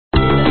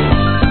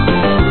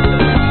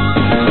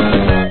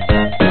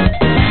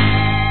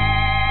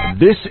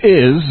This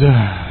is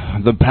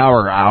the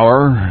Power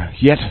Hour,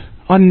 yet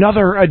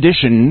another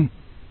edition.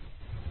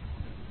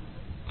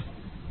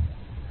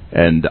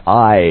 And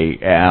I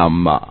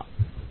am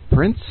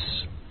Prince,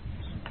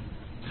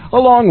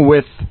 along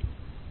with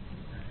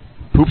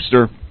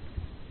Poopster.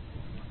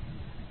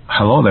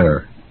 Hello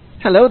there.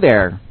 Hello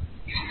there.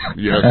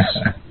 Yes.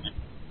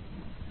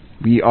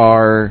 We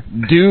are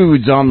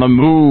dudes on the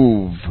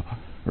move,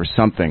 or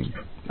something.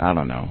 I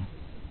don't know.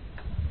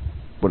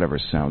 Whatever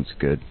sounds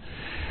good.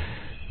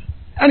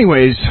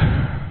 Anyways,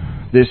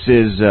 this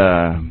is,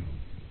 I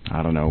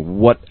don't know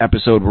what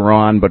episode we're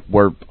on, but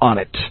we're on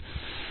it.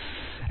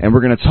 And we're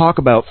going to talk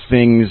about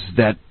things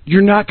that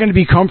you're not going to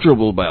be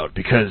comfortable about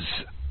because,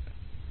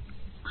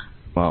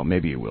 well,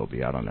 maybe you will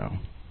be, I don't know.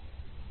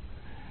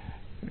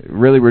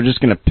 Really, we're just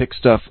going to pick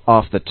stuff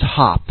off the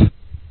top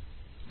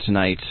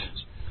tonight.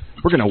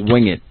 We're going to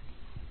wing it.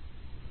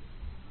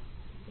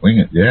 Wing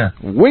it, yeah.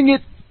 Wing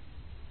it!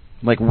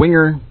 Like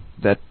Winger,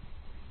 that...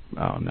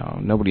 Oh, no.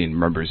 Nobody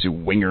remembers who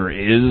Winger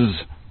is.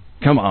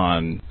 Come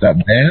on. That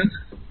band?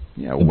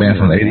 Yeah, the band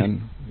from the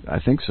 80s? I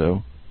think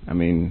so. I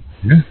mean...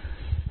 Yeah.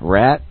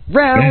 Rat,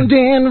 round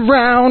and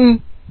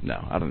round.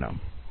 No, I don't know.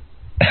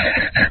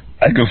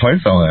 I could find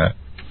some of that.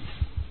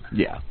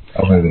 Yeah.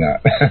 Oh, maybe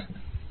not.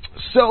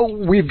 So,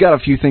 we've got a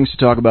few things to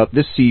talk about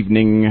this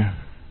evening.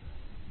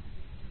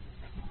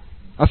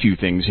 A few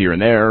things here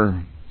and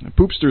there.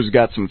 Poopster's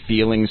got some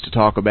feelings to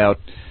talk about.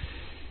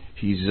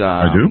 He's,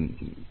 I do?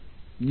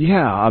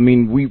 Yeah, I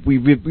mean, we've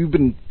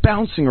been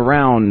bouncing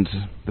around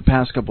the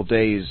past couple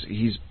days.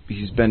 He's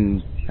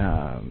been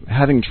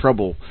having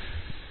trouble.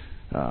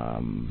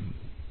 Well,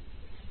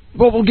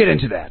 we'll get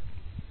into that,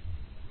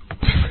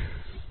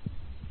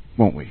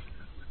 won't we,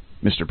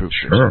 Mr.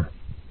 Poopster? Sure.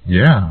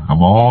 Yeah,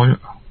 I'm all,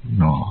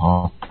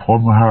 I'll pour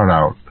my heart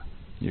out.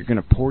 You're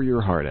gonna pour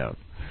your heart out.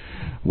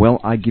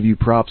 Well, I give you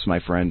props, my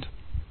friend.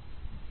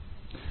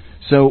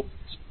 So,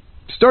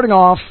 starting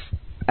off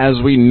as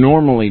we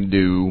normally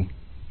do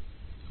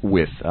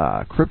with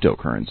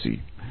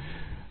cryptocurrency.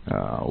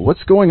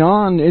 What's going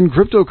on in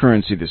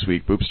cryptocurrency this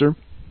week, Poopster?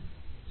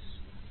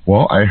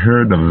 Well, I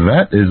heard the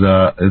VET is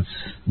it's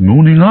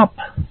mooning up.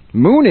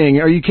 Mooning?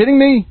 Are you kidding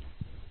me?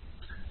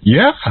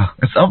 Yeah,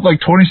 it's up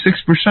like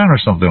 26% or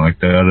something like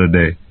that the other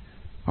day.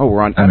 Oh,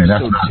 we're on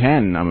episode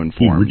 10, I'm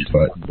informed. Huge,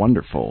 but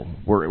wonderful.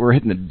 We're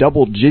hitting the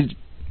double digits,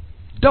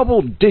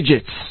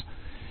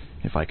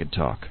 if I could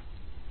talk.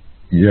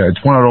 Yeah,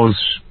 it's one of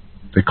those,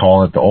 they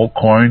call it the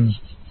altcoins,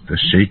 the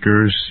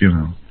shakers,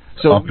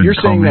 So you're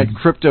saying that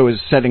crypto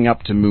is setting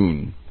up to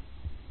moon?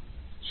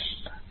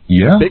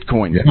 Yeah.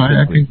 Bitcoin. Yeah,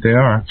 I think they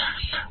are.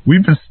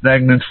 We've been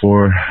stagnant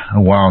for a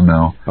while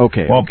now.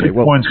 Okay. Well,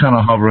 Bitcoin's kind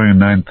of hovering at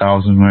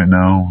 9,000 right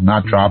now,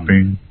 not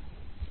dropping,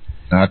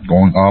 not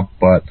going up,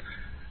 but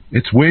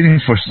it's waiting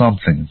for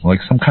something,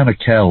 like some kind of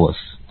catalyst.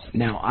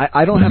 Now,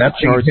 I don't have the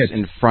charts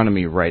in front of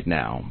me right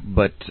now,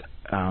 but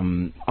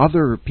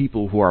other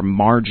people who are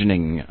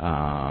margining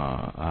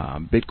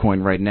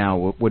Bitcoin right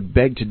now would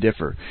beg to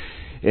differ.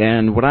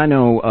 And what I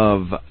know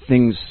of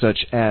things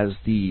such as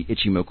the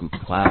Ichimoku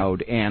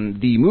cloud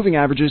and the moving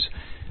averages,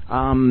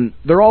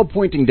 they're all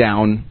pointing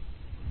down.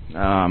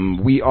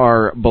 We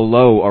are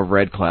below a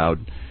red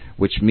cloud,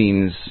 which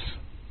means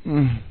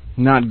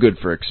not good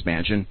for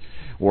expansion,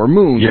 or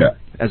moon,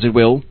 as it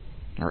will,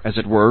 or as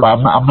it were. But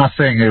I'm not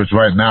saying it was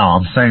right now.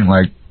 I'm saying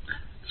like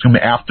it's going to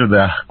be after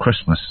the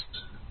Christmas.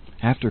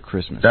 After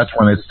Christmas. That's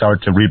when it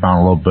started to rebound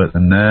a little bit.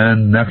 And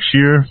then next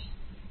year,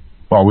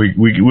 well, we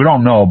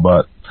don't know,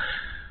 but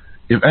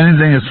if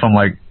anything is from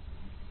like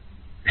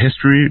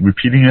history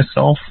repeating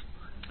itself,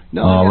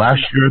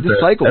 last year the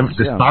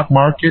stock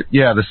market,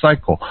 the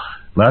cycle.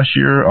 Last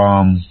year,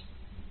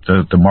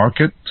 the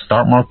market,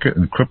 stock market,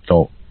 and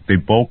crypto, they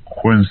both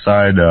were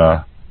inside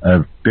a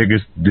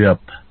biggest dip,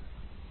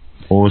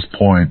 lowest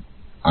point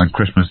on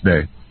Christmas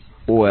Day.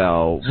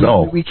 Well,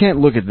 we can't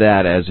look at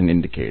that as an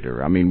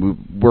indicator. I mean,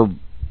 we're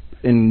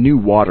in new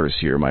waters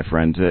here, my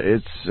friend.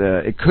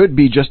 It could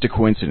be just a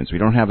coincidence. We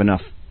don't have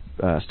enough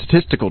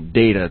statistical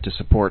data to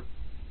support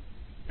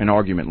an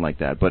argument like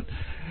that, but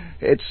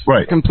it's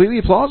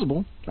completely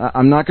plausible.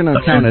 I'm not going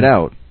to count it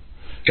out.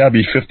 Got to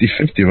be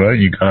 50-50, right?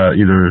 You got to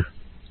either,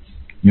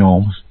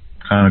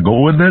 kind of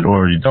go with it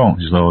or you don't.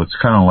 So it's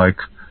kind of like,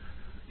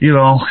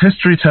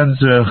 history tends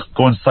to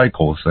go in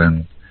cycles,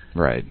 and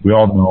we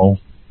all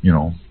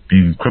know,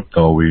 being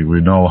crypto,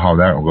 we know how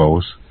that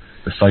goes.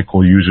 The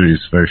cycle usually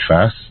is very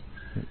fast.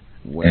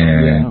 Well,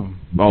 and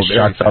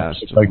shots up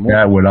just like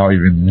that without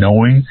even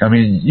knowing. I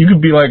mean, you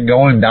could be like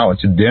going out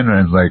to dinner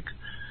and like,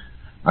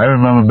 I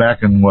remember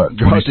back in go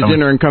out to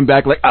dinner and come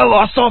back like, I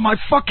lost all my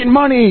fucking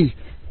money.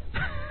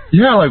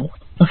 Yeah, like what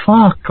the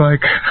fuck,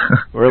 like.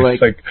 Or like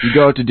you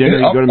go out to dinner,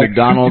 you go to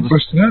McDonald's,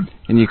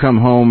 and you come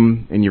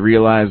home and you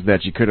realize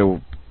that you could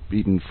have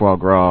eaten foie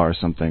gras or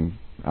something.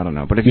 I don't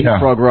know, but if you eat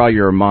foie gras,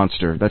 you're a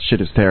monster. That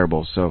shit is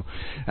terrible. So,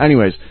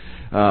 anyways,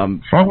 foie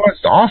gras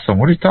is awesome.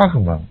 What are you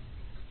talking about?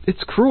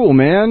 It's cruel,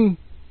 man.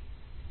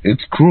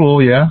 It's cruel,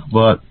 yeah,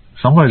 but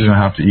somebody's gonna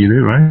have to eat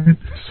it, right?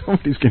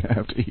 Somebody's gonna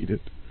have to eat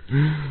it.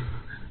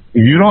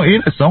 If you don't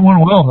eat it, someone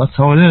will. That's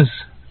how it is.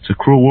 It's a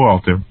cruel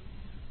world out there.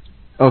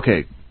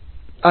 Okay.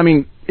 I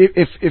mean,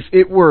 if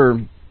it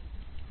were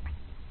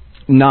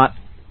not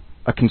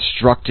a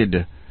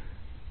constructed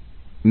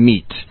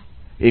meat,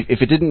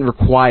 if it didn't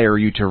require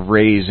you to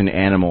raise an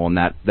animal in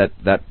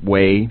that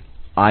way,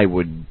 I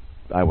would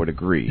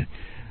agree.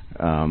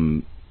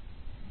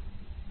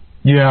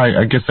 Yeah,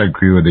 I guess I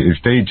agree with it.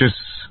 If they just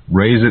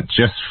raise it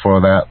just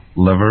for that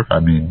liver, I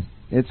mean...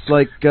 It's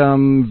like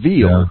veal.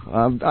 Yeah.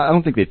 I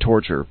don't think they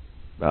torture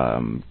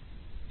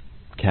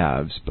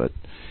calves, but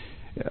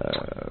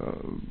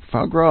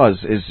foie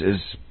gras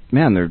is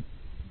man, they're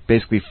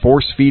basically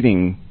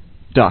force-feeding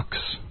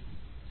ducks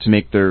to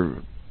make their...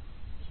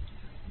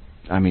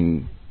 I've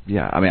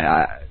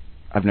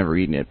never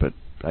eaten it, but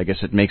I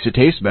guess it makes it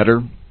taste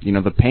better. You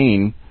know, the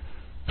pain...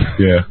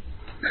 Yeah.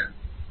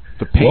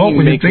 The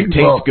pain makes it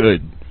taste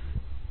good.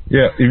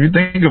 Yeah, if you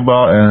think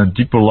about a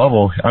deeper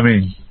level, I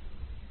mean,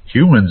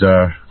 humans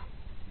are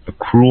a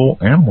cruel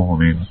animal. I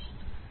mean,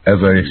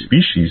 as a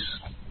species.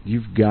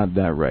 You've got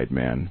that right,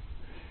 man.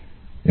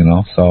 You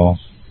know, so...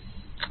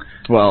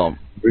 Well,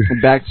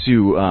 back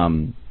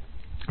to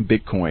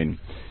Bitcoin.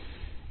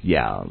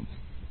 Yeah,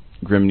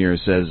 Grimnir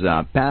says,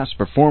 past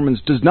performance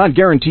does not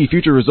guarantee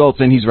future results,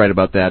 and he's right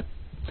about that.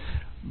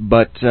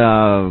 But,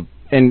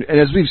 and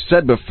as we've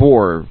said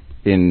before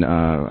in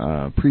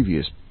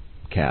previous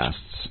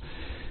casts,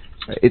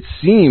 it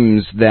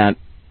seems that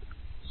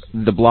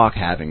the block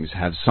halvings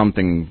have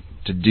something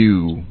to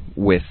do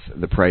with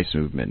the price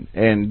movement,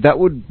 and that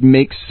would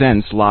make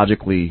sense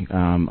logically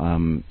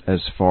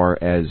as far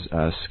as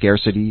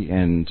scarcity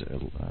and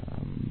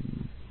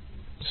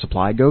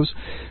supply goes.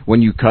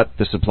 When you cut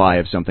the supply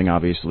of something,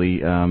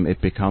 obviously,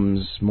 it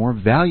becomes more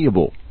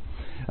valuable.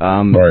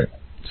 Right.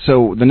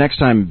 So the next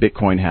time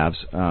Bitcoin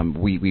halves,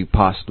 we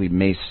possibly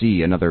may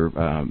see another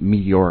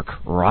meteoric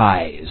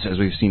rise, as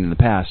we've seen in the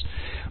past.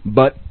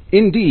 But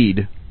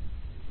indeed,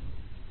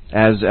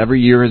 as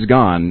every year has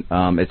gone,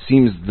 it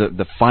seems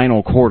the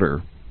final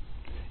quarter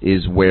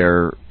is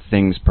where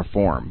things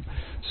perform.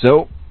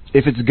 So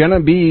if it's going to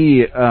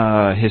be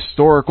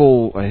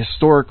historically,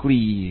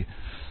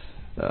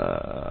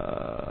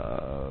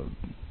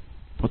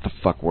 what the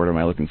fuck word am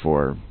I looking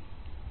for?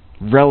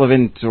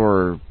 Relevant,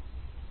 or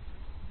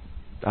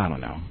I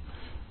don't know.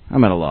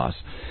 I'm at a loss.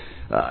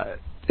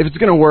 If it's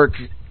going to work,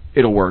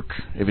 it'll work.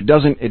 If it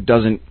doesn't, it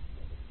doesn't.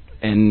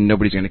 And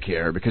nobody's going to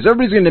care, because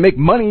everybody's going to make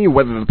money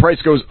whether the price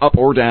goes up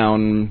or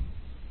down.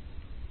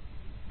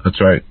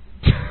 That's right.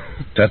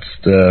 That's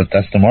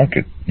the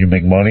market. You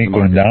make money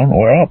going down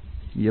or up.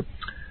 Yep.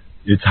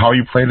 It's how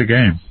you play the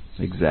game.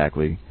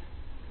 Exactly.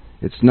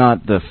 It's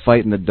not the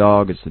fight and the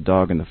dog, it's the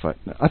dog and the fight.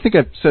 I think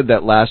I said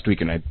that last week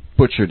and I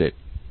butchered it.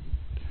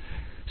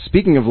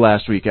 Speaking of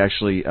last week,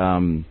 actually,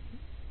 I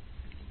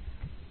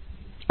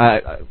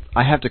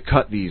have to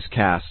cut these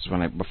casts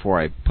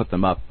before I put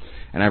them up.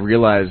 And I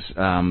realized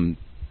that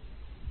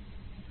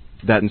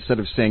instead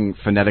of saying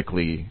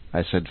phonetically,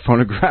 I said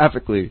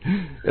phonographically.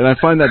 And I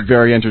find that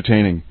very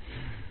entertaining.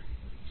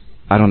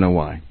 I don't know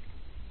why.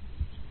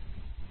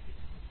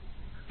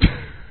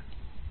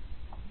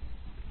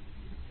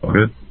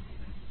 Good.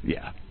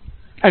 Yeah.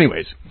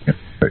 Anyways,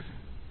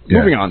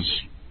 moving on.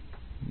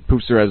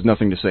 Poopster has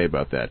nothing to say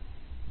about that,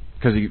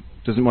 because he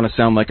doesn't want to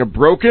sound like a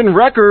broken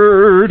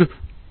record.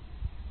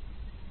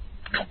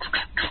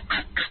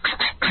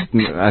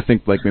 I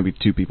think like maybe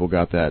 2 people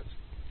got that.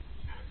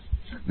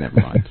 Never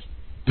mind.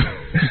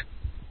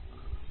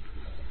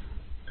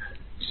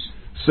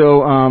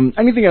 So,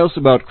 anything else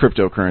about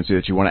cryptocurrency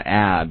that you want to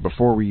add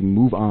before we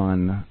move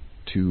on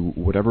to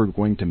whatever we're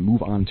going to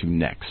move on to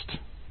next?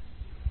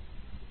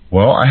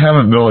 Well, I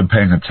haven't really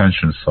paying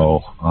attention,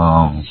 so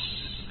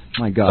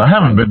my God, I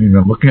haven't been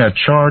even looking at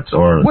charts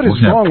or what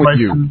is wrong with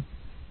you?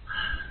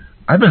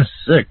 I've been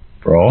sick,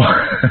 bro.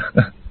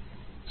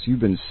 So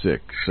you've been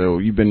sick. So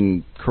you've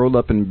been curled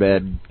up in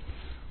bed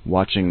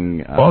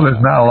watching... well,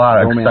 there's not a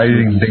lot of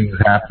exciting things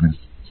happening.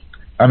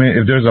 I mean,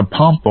 if there's a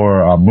pump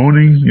or a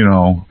mooning, you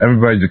know,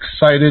 everybody's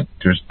excited.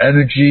 There's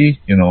energy,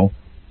 you know.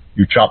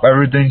 You chop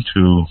everything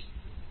to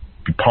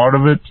be part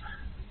of it.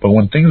 But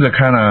when things are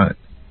kind of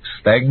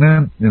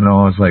stagnant, you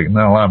know, it's like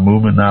not a lot of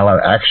movement, not a lot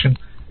of action.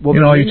 Well,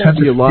 you know, there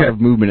may be a lot of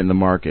movement in the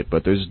market,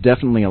 but there's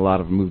definitely a lot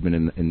of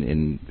movement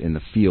in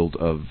the field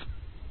of,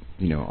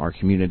 you know, our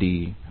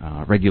community,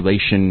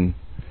 regulation,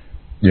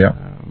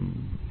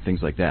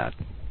 things like that.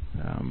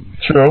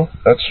 True,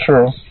 that's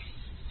true.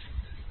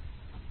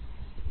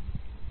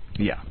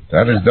 Yeah,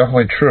 that is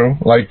definitely true.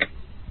 Like,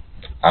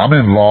 I'm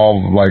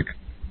involved, like,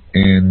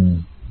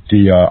 in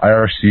the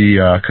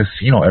IRC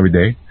casino every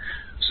day.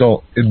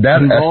 So in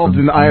that involved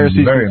in the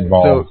IRC, very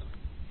involved.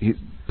 So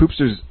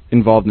Poopster's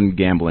involved in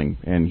gambling,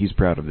 and he's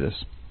proud of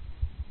this.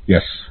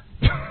 Yes,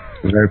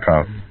 very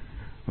proud.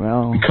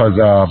 Well, because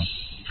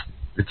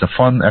it's a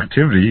fun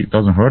activity. It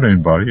doesn't hurt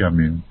anybody. I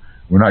mean,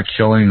 we're not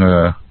killing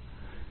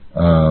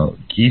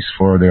geese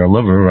for their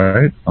liver,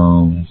 right?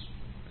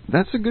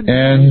 That's a good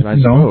thing, I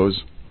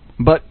suppose.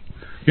 But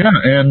yeah,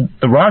 and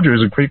the Roger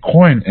is a great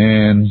coin,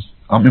 and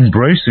I'm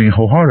embracing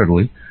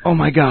wholeheartedly. Oh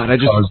my God! I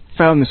just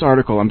found this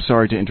article. I'm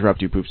sorry to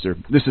interrupt you, Poopster.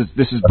 This is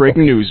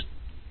breaking news.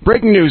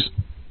 Breaking news.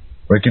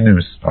 Breaking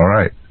news. All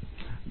right.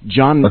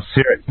 Let's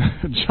hear it.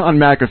 John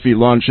McAfee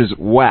launches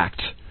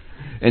Whacked,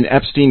 and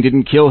Epstein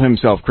didn't kill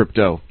himself.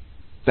 Crypto.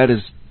 That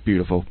is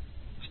beautiful.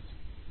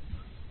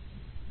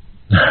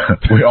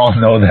 We all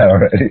know that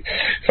already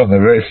from the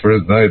very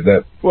first night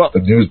that the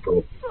news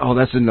broke. Oh,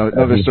 that's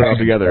another story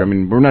altogether. I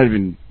mean,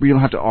 we don't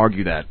have to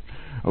argue that.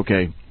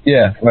 Okay.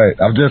 Yeah, right.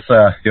 I'm just,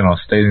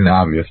 stating the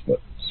obvious.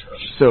 But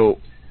so,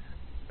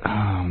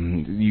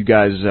 you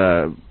guys,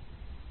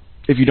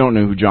 if you don't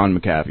know who John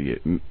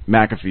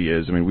McAfee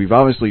is, I mean, we've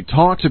obviously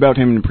talked about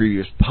him in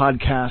previous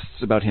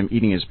podcasts about him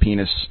eating his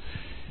penis.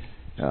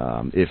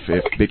 If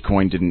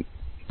Bitcoin didn't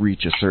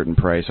reach a certain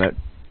price,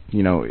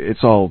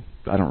 it's all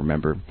I don't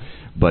remember,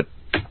 but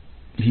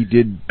he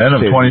did. End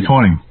of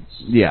 2020.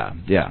 Yeah.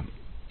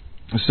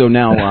 So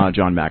now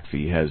John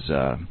McAfee has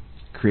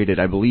created,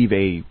 I believe,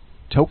 a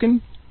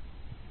token.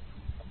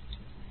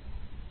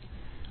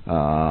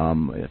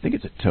 I think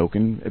it's a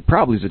token. It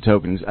probably is a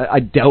token. I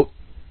doubt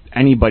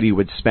anybody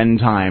would spend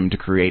time to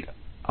create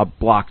a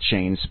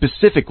blockchain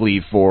specifically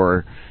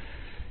for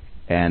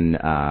an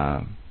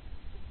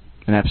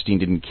Epstein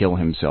didn't kill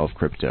himself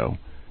crypto.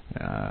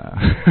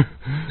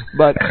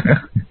 But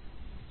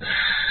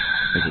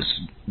this is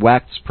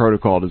Whacked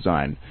protocol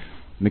design.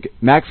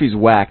 McAfee's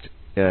Whacked.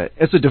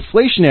 It's a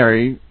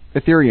deflationary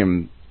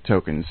Ethereum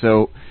token.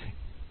 So,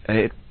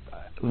 what's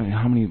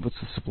the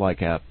supply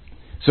cap?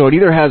 So it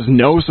either has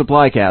no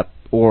supply cap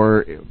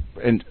or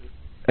an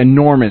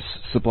enormous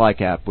supply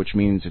cap, which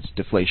means it's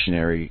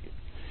deflationary.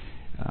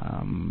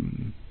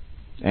 And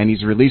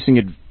he's releasing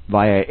it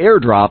via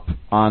airdrop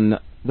on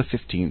the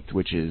 15th,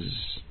 which is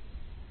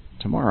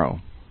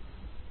tomorrow.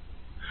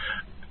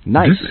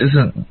 Nice. This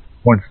isn't...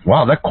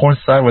 Wow, that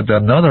coincides with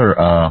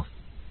another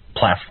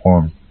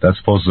platform that's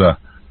supposed to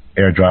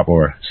airdrop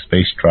or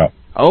space drop.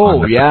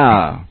 Oh,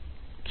 yeah.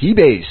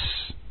 Keybase.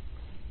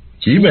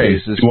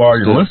 Keybase. Do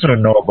our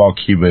listeners know about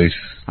Keybase?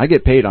 I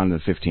get paid on the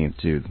 15th,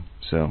 too.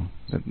 So.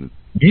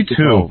 Me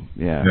too.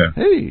 Yeah.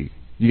 Hey,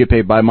 you get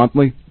paid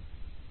bi-monthly?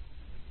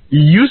 It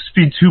used to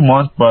be 2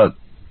 months, but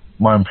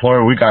my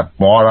employer, we got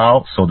bought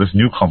out, so this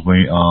new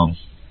company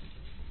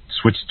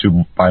switched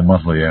to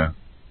bi-monthly, yeah.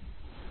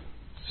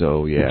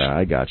 So, yeah,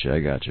 I got you.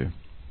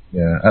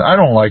 Yeah, I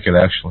don't like it,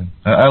 actually.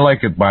 I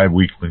like it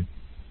bi-weekly.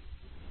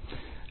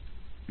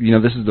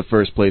 This is the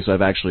first place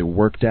I've actually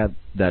worked at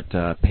that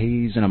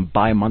pays in a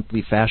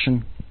bi-monthly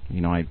fashion.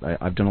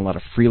 I've done a lot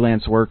of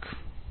freelance work,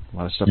 a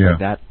lot of stuff like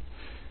that.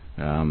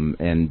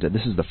 And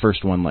this is the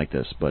first one like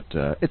this, but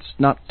it's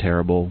not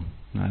terrible.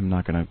 I'm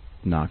not going to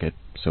knock it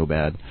so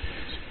bad.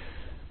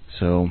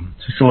 So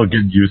just a little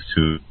getting used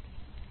to it.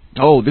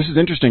 Oh, this is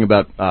interesting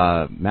about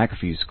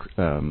McAfee's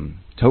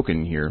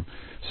token here.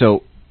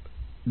 So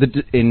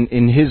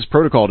in his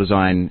protocol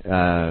design,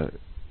 10%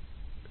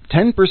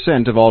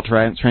 of all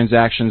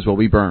transactions will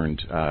be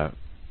burned,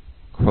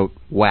 quote,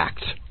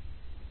 whacked.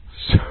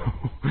 So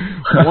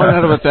 1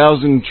 out of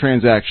 1,000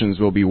 transactions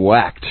will be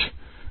whacked,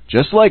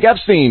 just like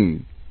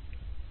Epstein.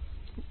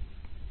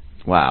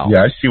 Wow.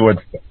 Yeah, I see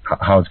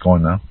how it's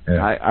going now.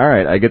 Yeah. All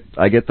right, I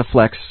get the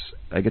flex.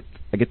 I get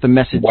the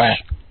message.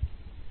 Whack.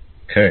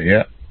 Okay,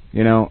 yeah.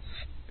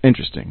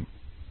 Interesting.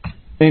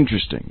 He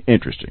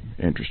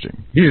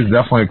is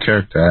definitely a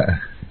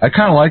character. I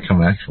kind of like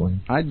him, actually.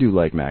 I do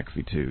like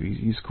McAfee, too.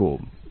 He's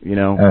cool, He's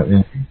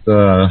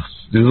a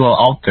little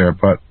out there,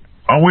 but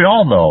aren't we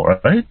all, though,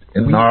 right?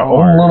 In our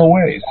own little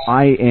ways.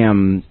 I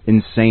am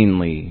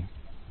insanely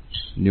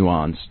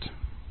nuanced.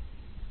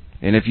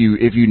 And if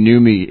you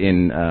knew me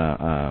in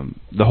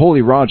the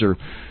Holy Roger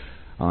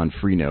on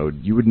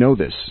Freenode, you would know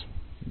this.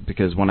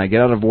 Because when I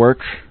get out of work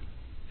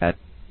at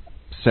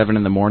 7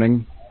 in the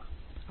morning,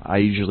 I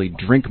usually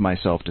drink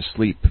myself to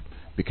sleep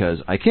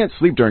because I can't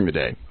sleep during the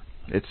day.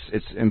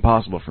 It's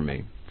impossible for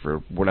me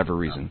for whatever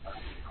reason.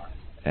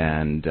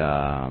 And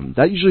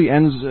that usually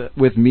ends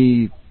with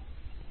me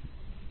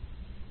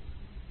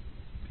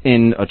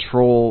in a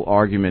troll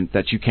argument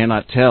that you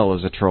cannot tell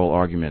is a troll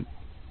argument.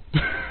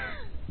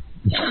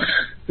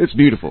 It's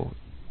beautiful.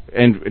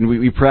 And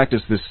we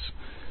practice this,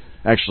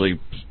 actually,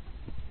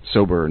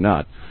 sober or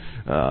not,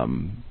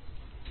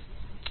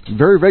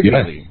 very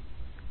regularly. Yes.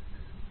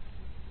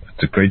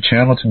 It's a great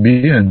channel to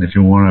be in if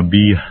you want to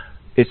be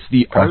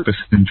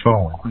practicing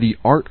trolling. The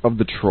art of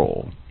the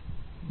troll.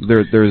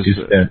 There's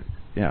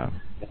yeah.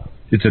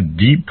 It's a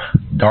deep,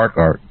 dark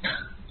art.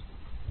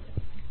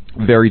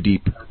 Very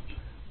deep,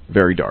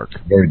 very dark.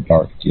 Very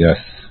dark, yes.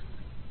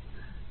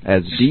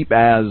 As deep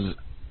as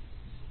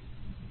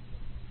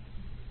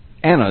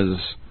Anna's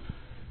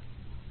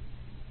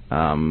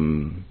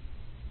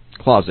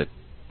closet.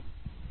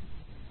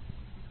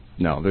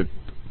 No,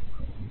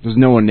 there's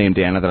no one named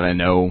Anna that I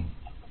know,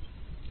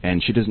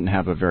 and she doesn't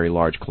have a very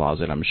large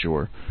closet, I'm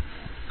sure.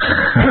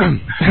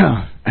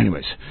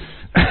 Anyways.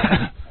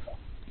 Yeah.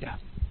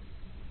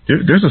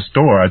 There's a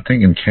store, I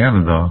think, in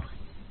Canada.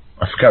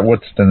 I forgot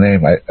what's the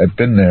name. I've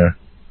been there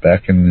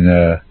back in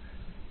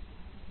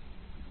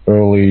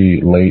early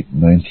late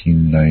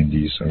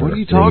 1990s. Or what are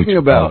you talking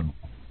about?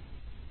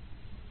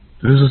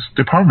 This is a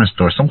department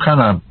store, some kind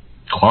of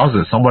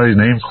closet, somebody's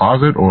name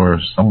closet or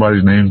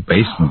somebody's name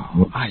basement.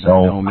 I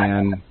don't know,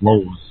 man.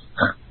 Clothes.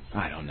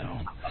 I don't know.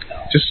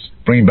 Just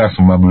bring back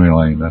some memory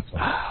lane, that's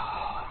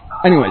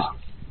all. Anyways,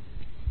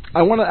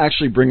 I want to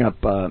actually bring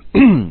up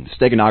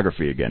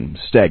steganography again,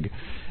 Steg,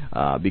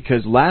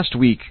 because last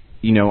week,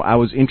 I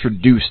was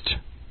introduced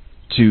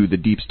to the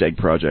Deep Steg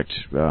project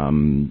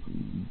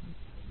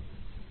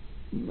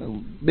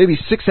maybe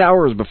 6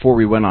 hours before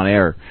we went on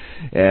air,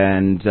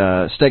 and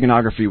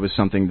steganography was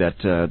something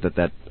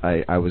that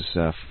I was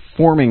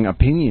forming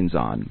opinions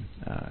on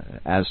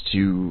as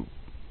to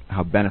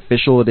how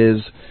beneficial it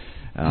is,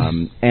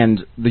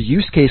 and the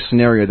use case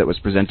scenario that was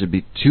presented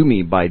to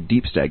me by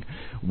Deep Steg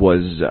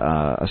was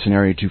a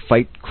scenario to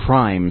fight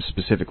crime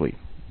specifically.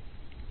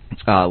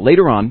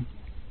 Later on,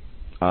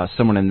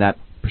 someone in that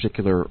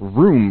particular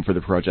room for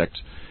the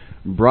project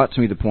brought to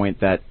me the point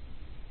that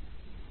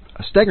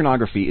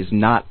steganography is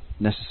not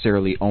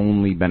necessarily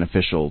only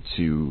beneficial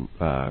to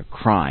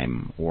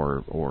crime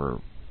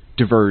or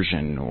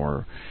diversion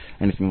or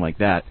anything like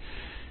that.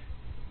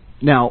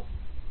 Now,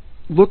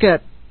 look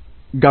at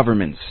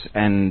governments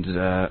and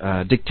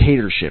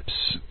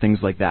dictatorships, things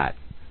like that.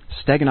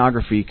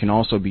 Steganography can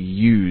also be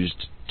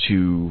used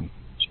to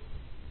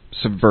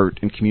subvert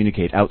and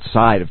communicate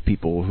outside of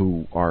people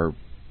who are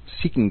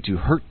seeking to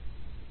hurt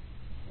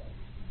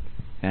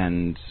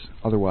and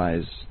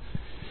otherwise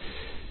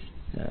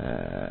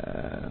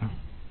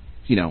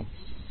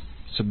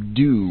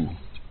subdue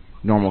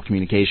normal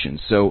communication.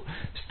 So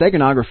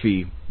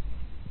steganography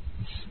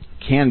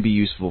can be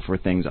useful for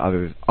things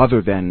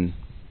other than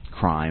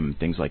crime,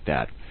 things like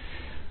that.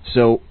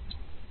 So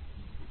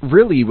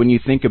really, when you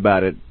think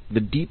about it, the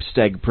Deep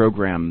Steg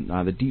program,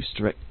 the Deep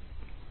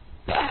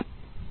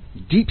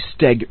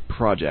Steg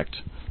project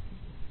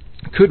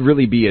could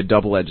really be a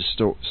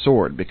double-edged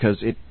sword, because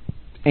it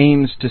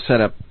aims to set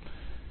up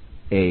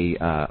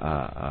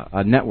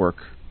a network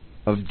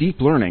of deep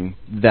learning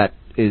that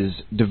is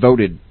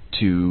devoted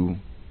to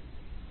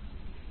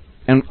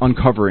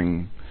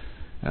uncovering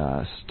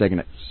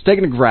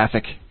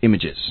steganographic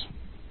images.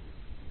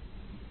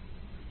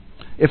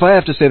 If I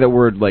have to say that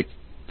word like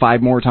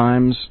 5 more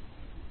times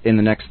in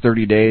the next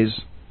 30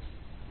 days,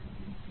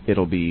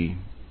 it'll be...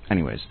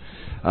 Anyways.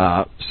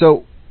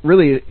 So,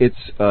 really,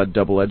 it's a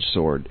double-edged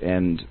sword,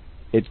 and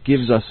it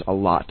gives us a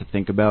lot to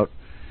think about.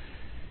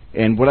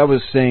 And what I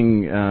was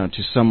saying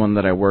to someone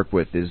that I work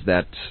with is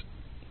that,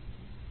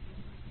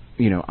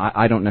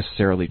 I don't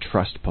necessarily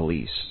trust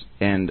police.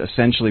 And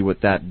essentially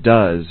what that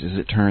does is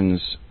it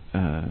turns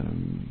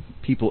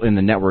people in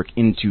the network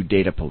into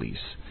data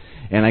police.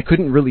 And I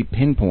couldn't really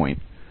pinpoint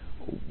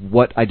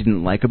what I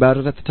didn't like about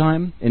it at the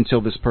time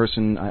until this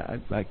person,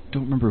 I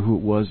don't remember who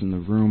it was in the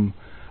room,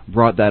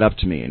 brought that up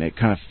to me, and it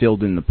kind of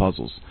filled in the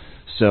puzzles.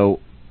 So,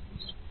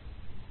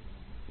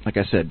 like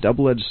I said,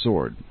 double-edged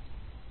sword.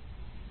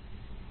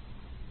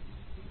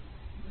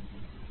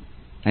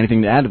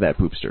 Anything to add to that,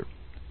 Poopster?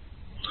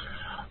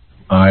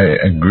 I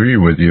agree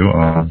with you.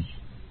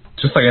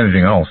 Just like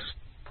anything else,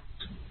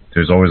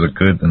 there's always a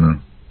good and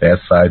a bad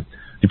side,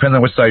 depending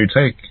on which side you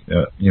take.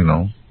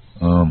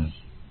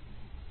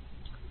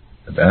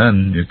 At the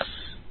end, it's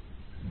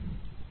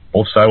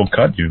both sides will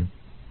cut you.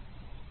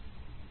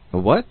 A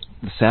what?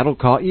 The saddle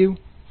caught you?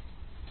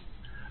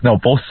 No,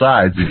 both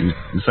sides.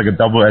 It's like a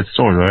double-edged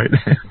sword, right?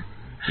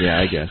 Yeah,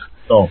 I guess.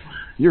 So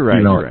you're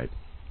right. You're right.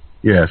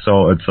 Yeah.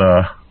 So it's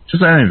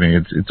just anything.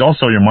 It's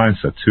also your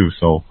mindset too.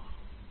 So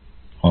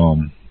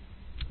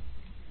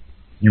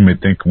you may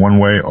think one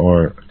way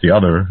or the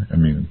other. I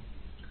mean,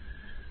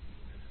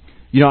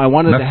 I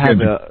wanted to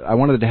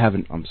have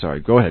an. I'm sorry.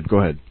 Go ahead.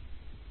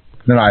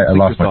 Then I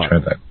lost my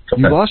train of thought.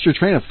 You lost your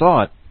train of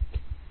thought.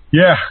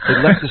 Yeah.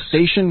 It left the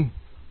station.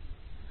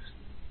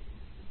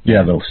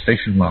 Yeah, the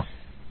station left.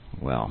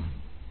 Well,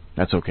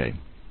 that's okay.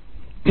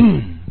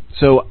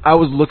 So I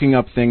was looking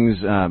up things,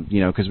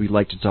 because we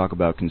like to talk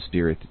about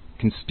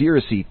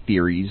conspiracy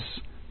theories,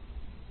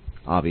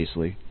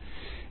 obviously,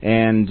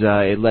 and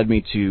it led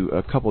me to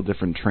a couple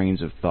different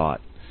trains of thought.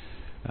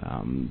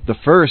 The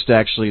first,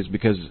 actually, is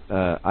because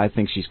I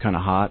think she's kind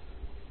of hot.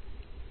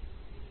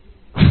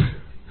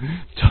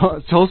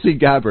 Tulsi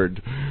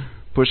Gabbard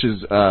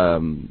pushes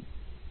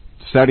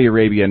Saudi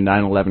Arabia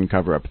 9/11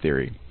 cover-up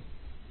theory.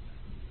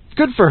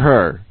 Good for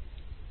her.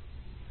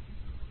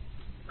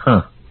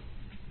 Huh.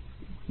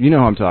 You know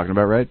who I'm talking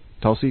about, right?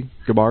 Tulsi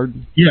Gabbard?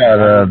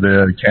 Yeah,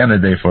 the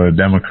candidate for the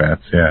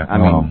Democrats, yeah. I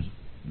mean,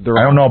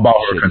 I don't know about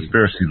her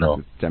conspiracy,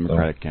 though.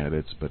 Democratic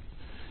candidates, but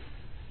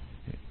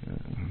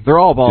they're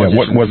all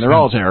politicians, and they're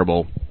all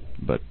terrible,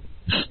 but...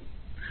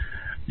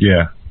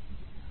 Yeah.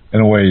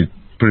 In a way,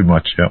 pretty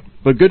much, yeah.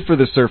 But good for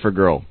the surfer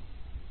girl.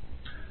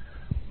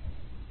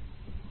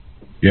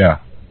 Yeah.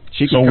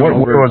 So what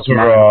was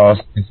her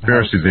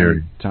conspiracy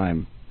theory?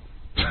 Time.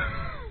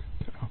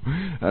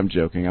 I'm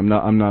joking. I'm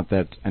not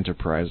that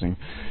enterprising.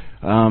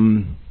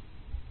 So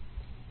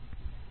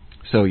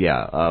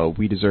yeah,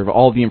 we deserve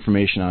all the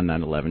information on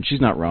 9/11.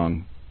 She's not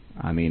wrong.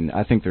 I mean,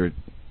 I think they're,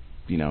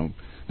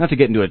 not to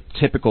get into a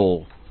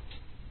typical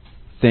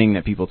thing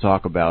that people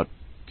talk about,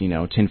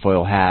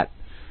 tinfoil hat,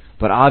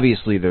 but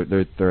obviously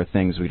there are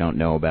things we don't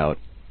know about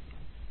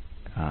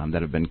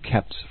that have been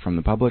kept from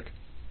the public.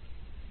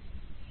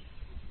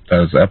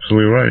 That is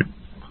absolutely right.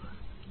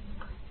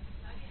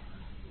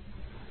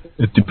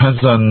 It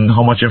depends on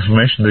how much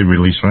information they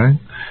release, right?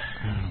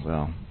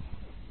 Well,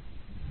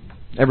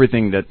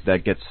 everything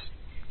that gets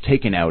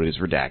taken out is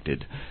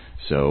redacted,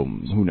 so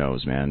who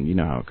knows, man? You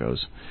know how it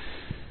goes.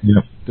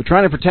 Yep. They're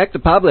trying to protect the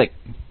public.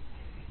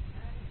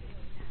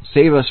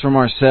 Save us from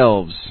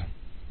ourselves.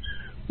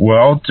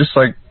 Well, just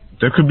like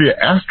there could be an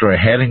asteroid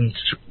heading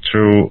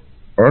to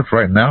Earth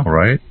right now,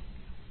 right?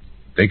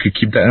 They could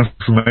keep that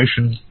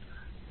information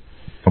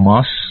from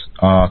us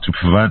to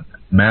prevent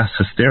mass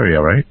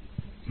hysteria, right?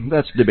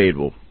 That's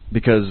debatable,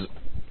 because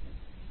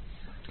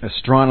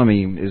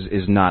astronomy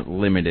is not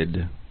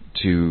limited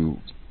to...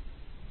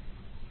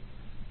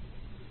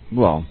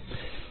 Well,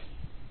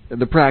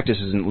 the practice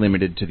isn't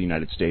limited to the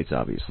United States,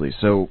 obviously.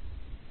 So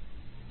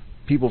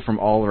people from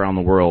all around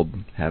the world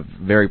have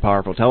very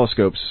powerful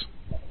telescopes,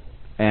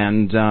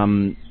 and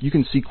you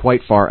can see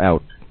quite far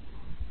out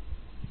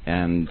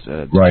and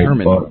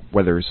determine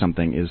whether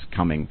something is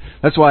coming.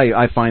 That's why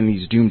I find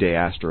these doomsday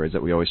asteroids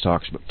that we always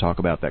talk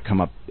about that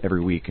come up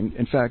every week. And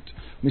in fact,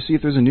 let me see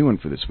if there's a new one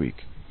for this week.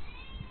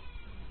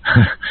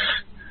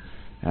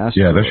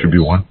 Yeah, there should be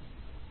one.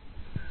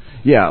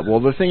 Yeah, well,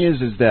 the thing is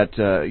that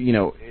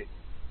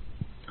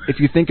if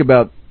you think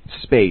about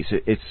space,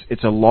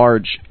 it's a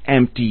large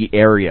empty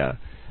area.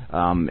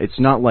 It's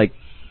not like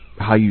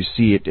how you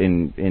see it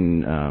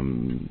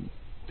in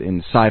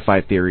sci-fi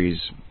theories.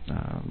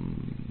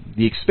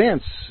 The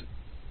Expanse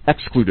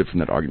excluded from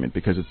that argument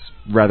because it's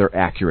rather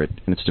accurate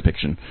in its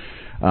depiction.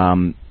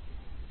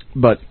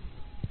 But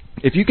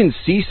if you can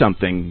see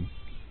something,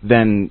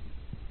 then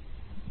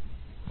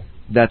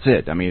that's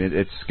it. I mean,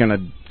 it's going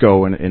to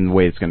go in the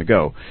way it's going to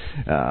go.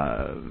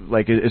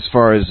 Like, as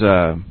far as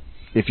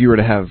if you were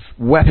to have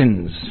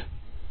weapons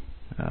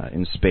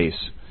in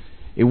space,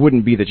 it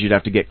wouldn't be that you'd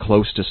have to get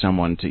close to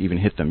someone to even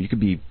hit them. You could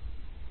be,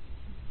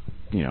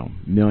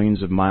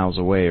 millions of miles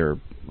away or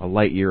a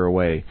light year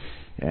away,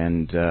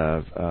 and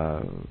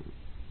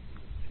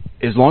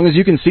as long as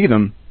you can see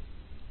them,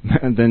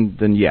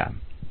 then yeah.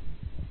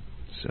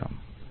 So,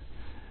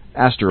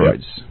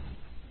 asteroids. Yep.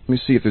 Let me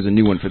see if there's a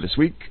new one for this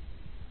week.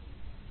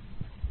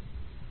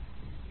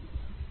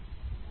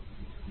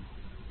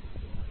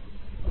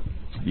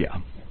 Yeah.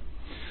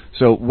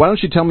 So why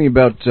don't you tell me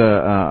about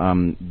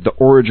the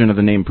origin of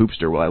the name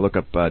Poopster while I look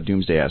up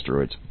doomsday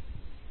asteroids?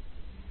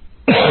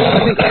 I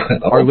think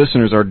our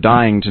listeners are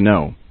dying to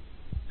know.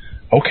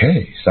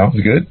 Okay, sounds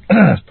good.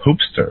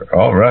 Poopster.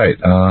 All right.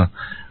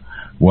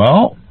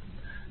 Well,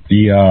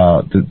 the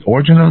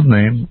origin of the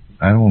name,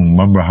 I don't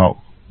remember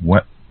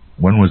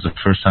when was the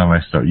first time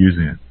I started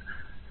using it.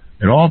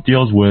 It all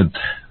deals with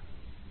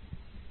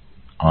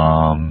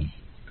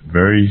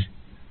very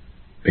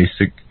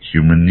basic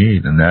human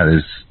need, and that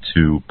is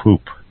to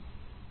poop.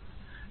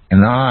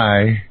 And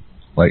I,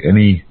 like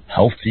any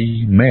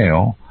healthy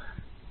male,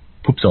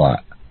 poops a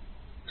lot.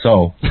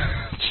 So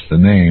the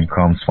name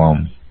comes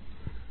from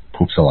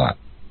poops a lot.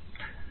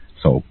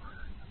 So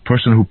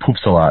person who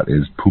poops a lot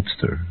is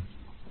Poopster.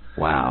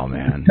 Wow,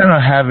 man. It kind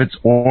of have its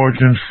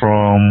origin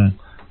from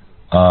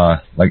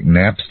like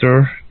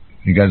Napster.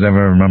 You guys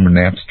ever remember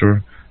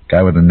Napster?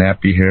 Guy with the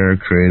nappy hair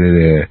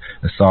created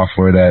a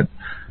software that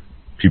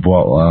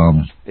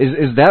people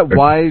is that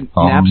why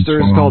Napster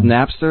is called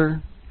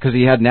Napster? Because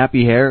he had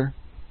nappy hair?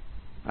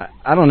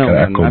 I don't know,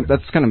 man.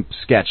 That's kind of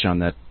sketch on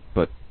that,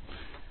 but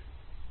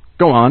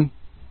go on.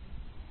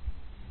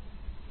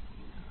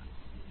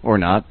 Or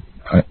not.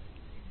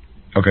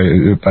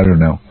 Okay, I don't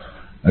know.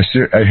 I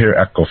hear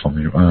echo from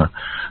you.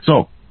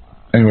 So,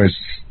 anyways,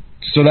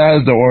 so that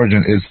is the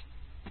origin. Is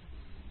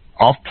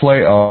off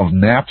play of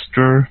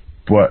Napster,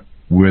 but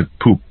with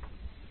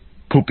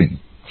pooping.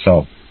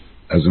 So,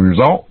 as a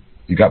result,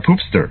 you got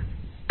Poopster.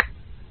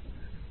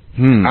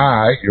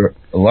 Your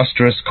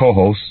illustrious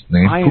co-host,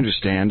 named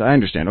Poopster. I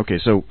understand. Okay,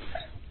 so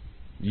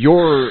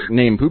your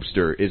name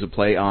Poopster is a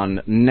play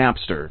on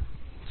Napster.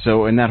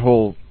 So in that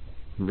whole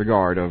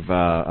regard of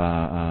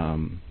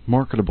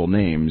marketable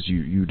names,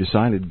 you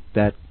decided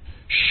that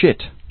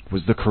shit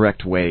was the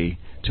correct way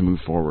to move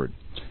forward.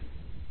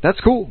 That's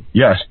cool.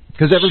 Yes.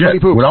 Because everybody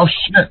poops. Without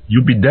shit,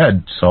 you'd be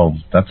dead. So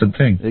that's the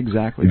thing.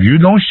 Exactly. If you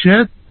don't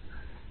shit,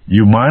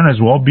 you might as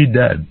well be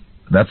dead.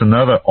 That's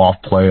another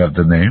off play of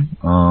the name.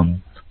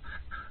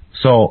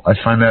 So I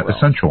find that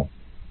essential.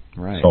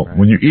 Right. So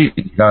when you eat,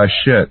 you gotta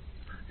shit.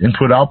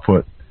 Input,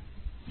 output.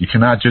 You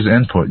cannot just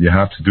input. You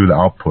have to do the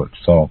output.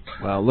 So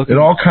it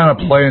all kind of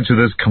play into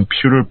this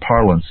computer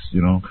parlance,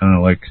 kind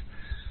of like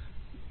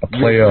a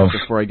play of...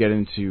 Before I get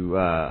into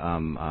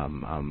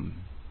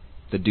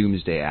the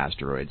doomsday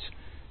asteroids.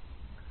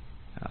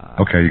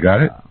 Okay, you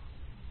got it?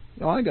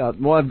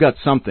 I've got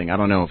something. I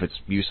don't know if it's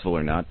useful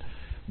or not.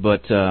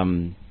 But,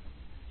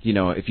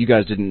 if you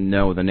guys didn't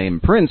know, the name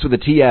Prince with a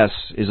TS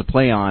is a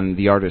play on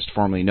the artist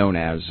formerly known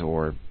as,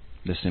 or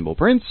the symbol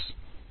Prince.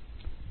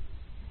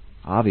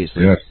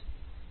 obviously. Yes.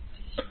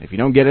 If you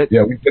don't get it...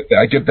 Yeah, we get that.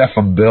 I get that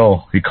from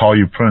Bill. He call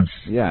you Prince.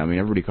 Yeah, I mean,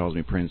 everybody calls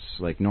me Prince,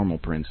 like normal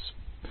Prince.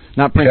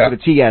 Not Prince with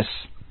a TS.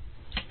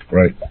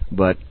 Right.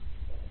 But,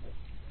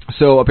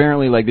 so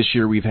apparently, like this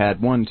year, we've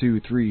had 1, 2,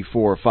 3,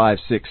 4, 5,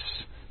 6,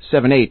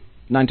 7, 8,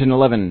 9, 10,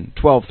 11,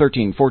 12,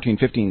 13, 14,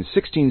 15,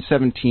 16,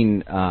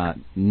 17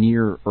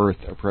 near-Earth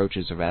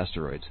approaches of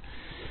asteroids.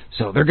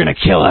 So they're going to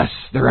kill us.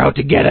 They're out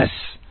to get us.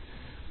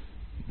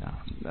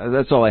 No,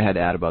 that's all I had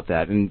to add about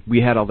that. And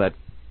we had all that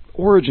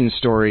origin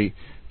story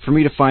for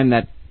me to find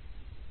that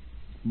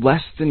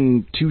less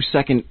than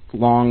 2-second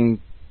long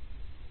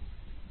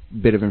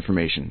bit of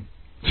information.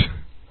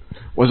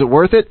 Was it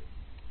worth it?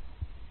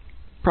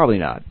 Probably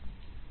not.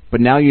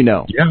 But now you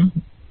know. Yeah.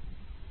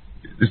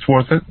 It's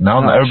worth it.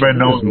 Now everybody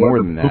knows more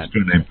where than the that.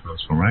 Poopster name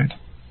comes from, right?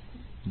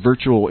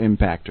 Virtual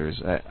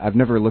impactors. I've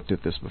never looked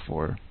at this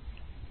before.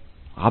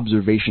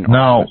 Observation.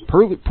 Now,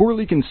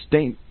 poorly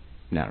constrained.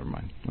 No, never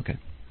mind. Okay.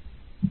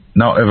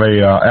 Now, if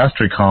a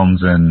asteroid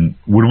comes, and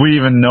would we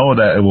even know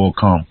that it will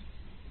come?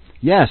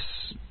 Yes.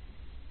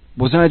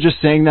 Wasn't I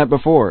just saying that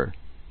before?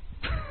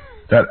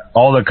 That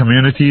all the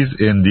communities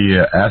in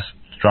the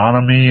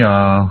astronomy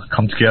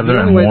come together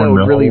and way warn that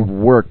would the really whole...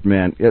 work,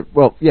 man.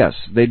 Well, yes,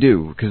 they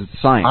do, because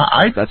it's science.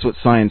 That's what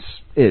science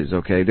is,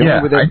 okay? The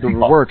only way that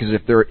would work is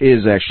if there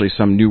is actually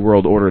some new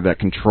world order that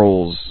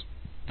controls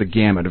the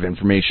gamut of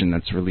information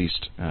that's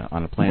released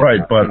on a planet.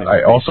 Right, but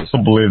I also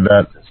believe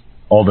that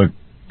all the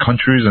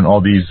countries and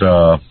all these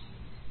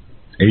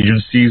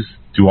agencies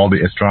do all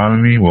the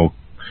astronomy will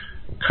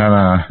kind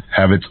of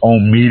have its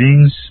own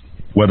meetings,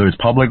 whether it's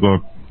public or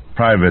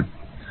private.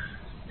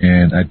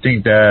 And I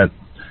think that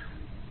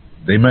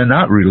they may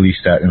not release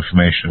that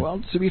information.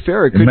 Well, to be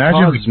fair, it could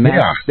cause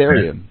mass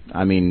hysteria.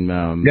 I mean,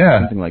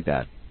 something like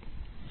that.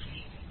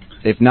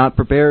 If not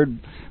prepared,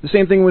 the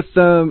same thing with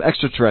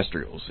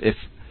extraterrestrials. If,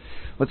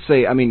 let's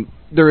say, I mean,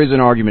 there is an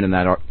argument in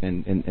that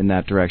in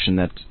that direction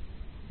that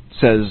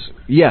says,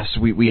 yes,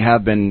 we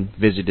have been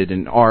visited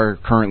and are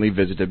currently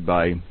visited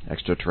by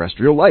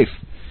extraterrestrial life.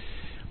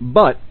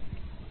 But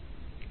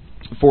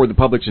for the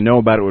public to know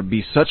about it would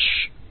be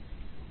such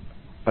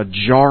a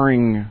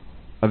jarring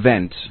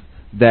event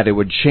that it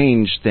would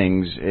change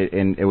things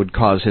and it would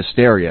cause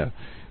hysteria.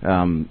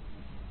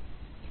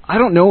 I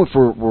don't know if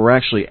we're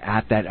actually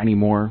at that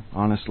anymore,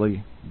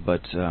 honestly,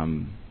 but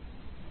I'm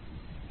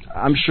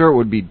sure it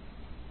would be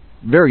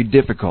very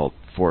difficult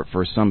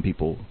for some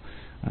people,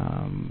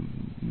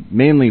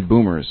 mainly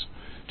boomers,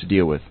 to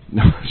deal with.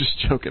 No, just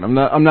joking. I'm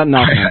not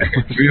knocking. I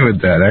agree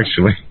with that,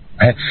 actually.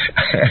 I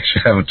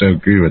actually have to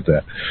agree with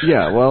that.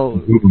 Yeah, well,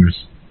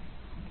 boomers.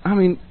 I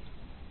mean,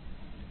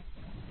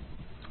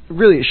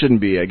 really, it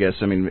shouldn't be, I guess.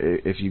 I mean,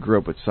 if you grew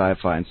up with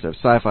sci-fi and stuff,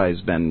 sci-fi has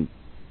been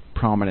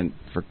prominent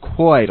for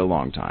quite a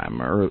long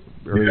time, or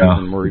even. I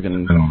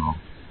don't know.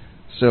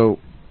 So,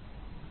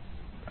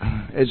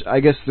 I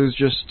guess there's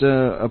just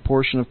a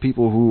portion of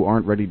people who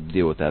aren't ready to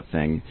deal with that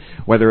thing,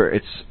 whether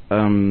it's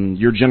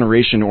your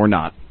generation or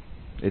not.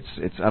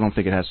 It's. I don't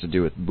think it has to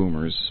do with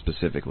boomers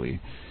specifically.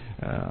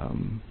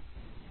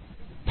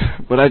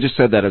 But I just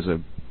said that as a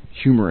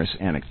humorous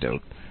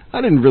anecdote. I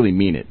didn't really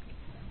mean it.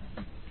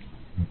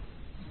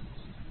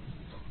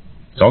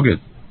 It's all good.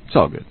 It's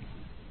all good.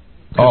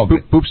 All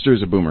good.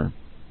 Poopster's a boomer.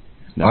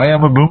 No. I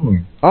am a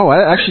boomer. Oh,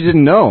 I actually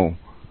didn't know.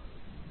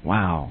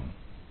 Wow.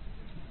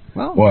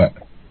 Well. What?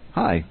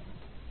 Hi.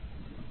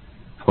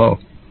 Hello.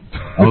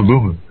 I'm a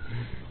boomer.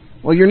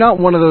 Well, you're not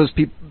one of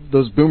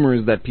those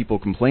boomers that people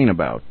complain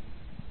about.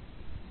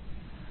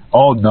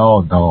 Oh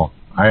no.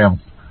 I am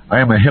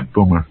a hip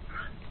boomer.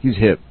 He's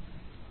hip.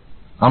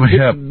 I'm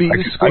hip.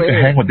 I can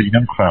hang with the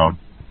young crowd.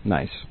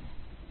 Nice.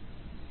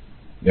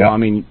 Yeah. Well, I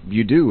mean,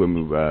 you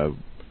do.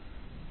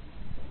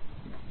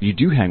 You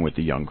do hang with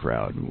the young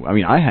crowd. I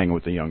mean, I hang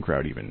with the young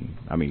crowd even.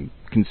 I mean,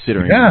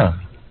 considering... Yeah.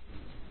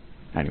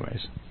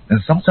 Anyways.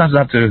 And sometimes I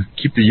have to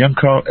keep the young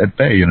crowd at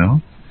bay, you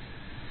know?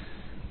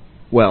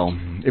 Well,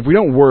 if we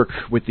don't work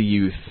with the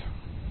youth,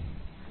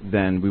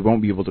 then we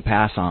won't be able to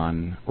pass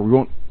on,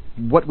 or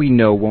what we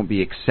know won't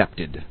be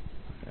accepted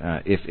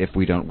if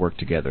we don't work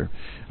together,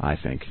 I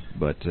think.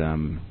 But,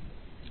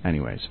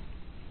 anyways.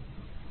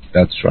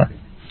 That's right.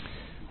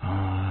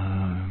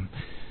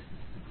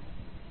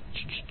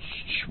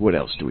 What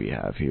else do we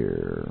have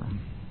here?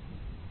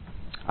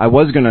 I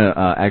was going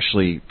to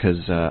actually,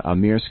 because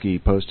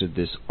Amirsky posted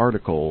this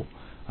article.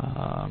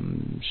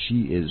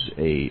 She is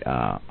a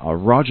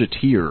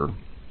Rogeteer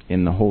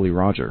in the Holy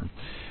Roger.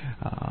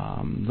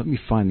 Let me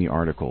find the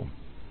article.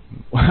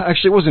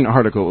 Actually, it wasn't an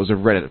article. It was a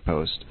Reddit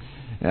post.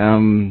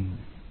 And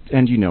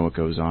you know what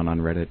goes on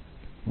Reddit.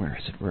 Where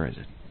is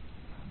it?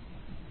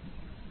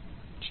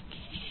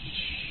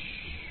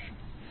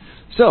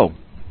 So,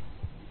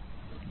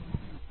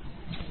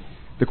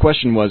 the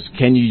question was,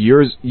 can you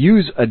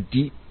use a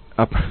deep...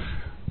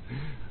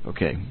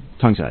 okay,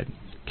 tongue-tied.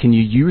 Can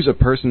you use a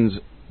person's...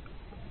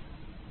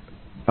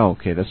 Oh,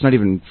 okay, that's not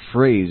even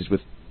phrased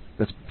with...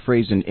 That's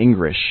phrased in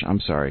English. I'm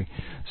sorry.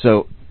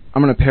 So,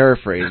 I'm going to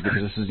paraphrase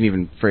because this isn't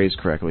even phrased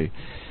correctly.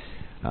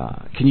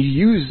 Can you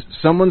use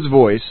someone's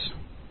voice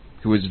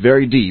who is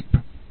very deep,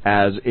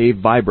 as a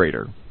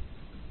vibrator.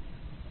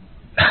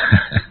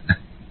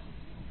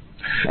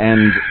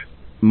 And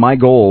my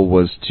goal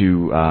was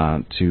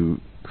to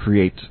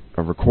create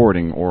a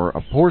recording or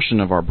a portion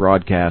of our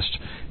broadcast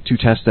to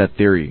test that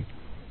theory.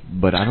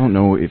 But I don't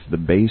know if the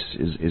bass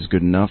is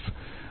good enough.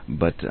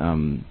 But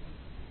I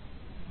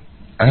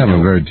have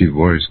a very deep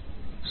voice,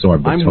 so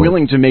I'm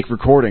willing to make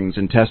recordings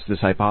and test this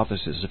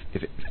hypothesis.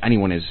 If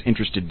anyone is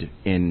interested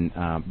in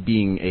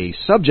being a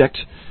subject,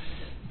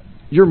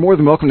 you're more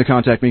than welcome to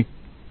contact me.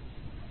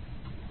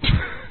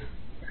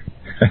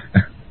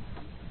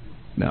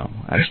 No,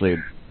 actually,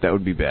 that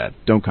would be bad.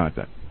 Don't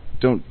contact.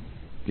 Don't.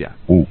 Yeah.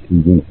 Whoa.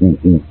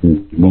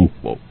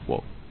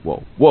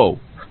 Whoa.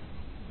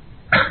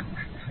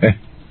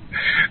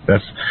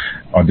 That's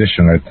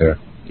audition right there.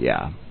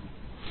 Yeah.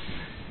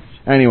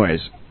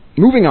 Anyways,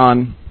 moving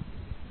on.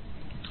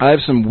 I have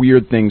some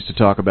weird things to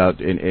talk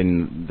about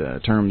in the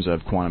terms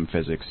of quantum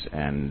physics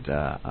and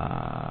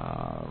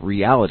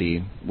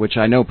reality, which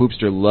I know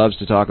Poopster loves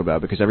to talk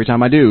about, because every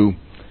time I do,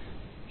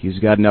 he's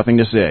got nothing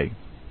to say.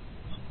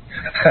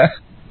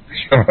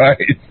 You're right.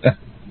 But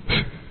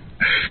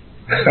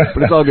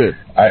it's all good.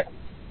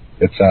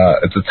 It's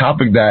a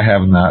topic that I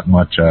have not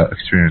much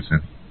experience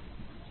in.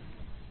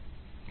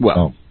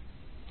 Well,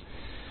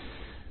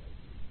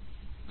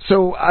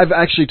 so I've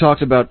actually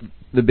talked about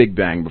the Big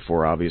Bang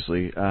before,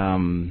 obviously.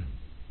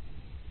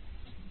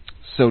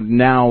 So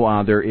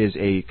now there is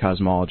a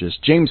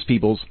cosmologist, James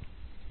Peebles,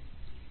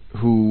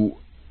 who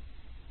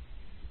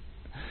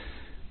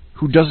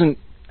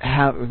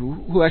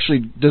actually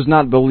does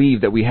not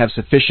believe that we have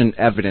sufficient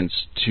evidence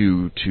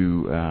to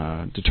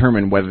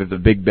determine whether the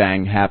Big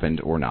Bang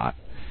happened or not.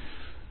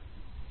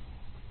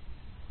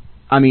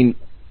 I mean,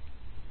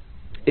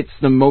 it's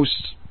the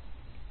most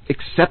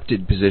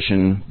accepted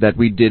position that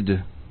we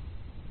did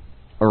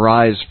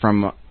arise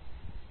from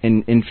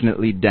an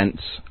infinitely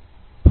dense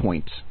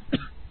point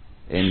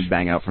and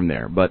bang out from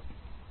there.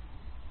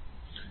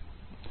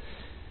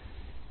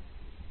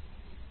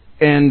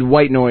 And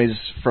white noise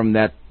from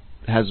that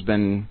has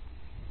been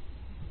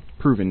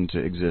proven to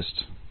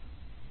exist.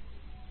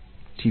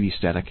 TV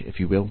static, if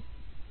you will.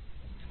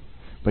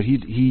 But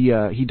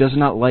he does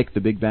not like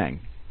the Big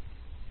Bang.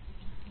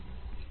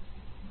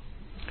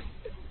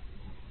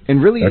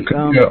 And really, that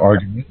could be an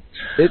argument.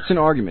 It's an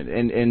argument,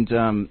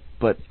 and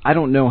but I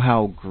don't know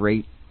how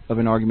great of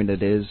an argument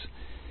it is.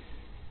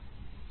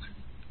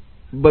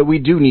 But we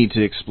do need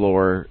to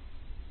explore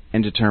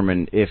and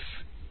determine if,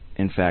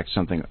 in fact,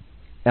 something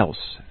else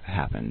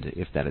happened,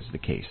 if that is the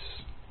case.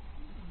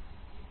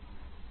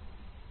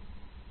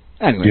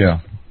 Anyway, yeah,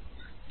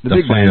 the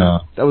Big Bang.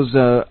 That was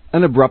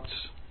an abrupt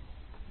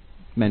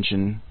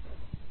mention,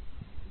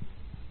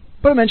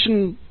 but a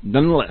mention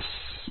nonetheless.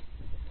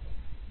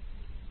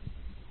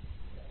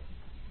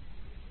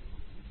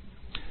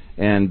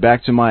 And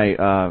back to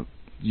my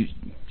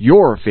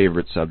your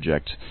favorite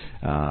subject.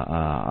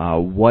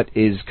 What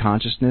is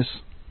consciousness?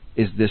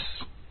 Is this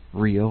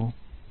real?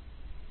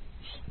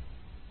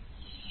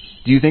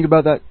 Do you think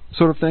about that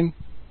sort of thing?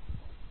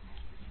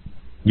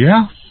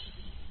 Yeah.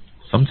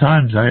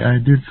 Sometimes I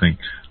do think.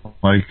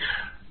 Like,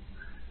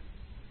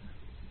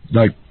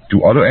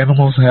 do other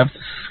animals have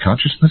this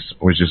consciousness,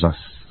 or just us?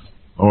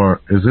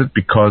 Or is it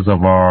because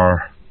of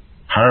our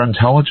higher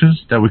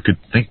intelligence that we could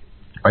think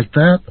like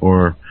that?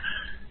 Or,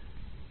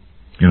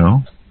 you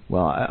know?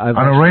 Well, on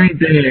a rainy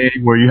day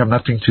where you have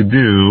nothing to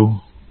do,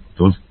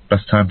 those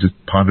best time to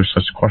ponder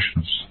such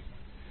questions.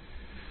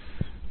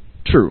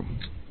 True.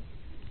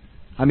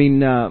 I mean,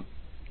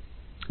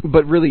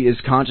 but really, is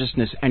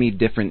consciousness any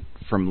different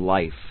from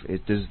life?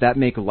 Does that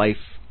make life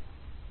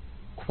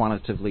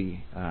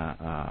quantitatively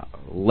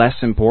less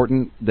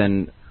important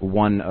than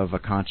one of a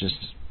conscious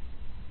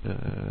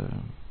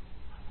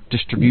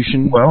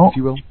distribution, if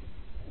you will?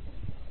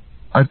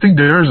 I think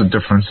there is a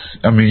difference.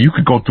 I mean, you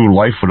could go through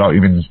life without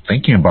even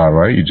thinking about it,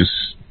 right? You just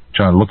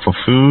try to look for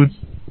food,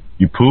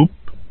 you poop,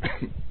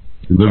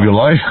 you live your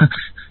life,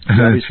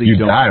 and you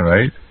die,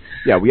 right?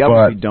 Yeah, we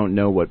obviously don't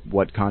know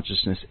what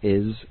consciousness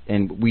is,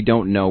 and we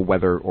don't know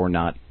whether or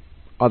not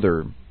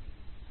other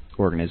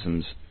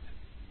organisms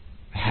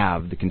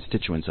have the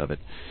constituents of it.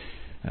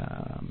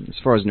 As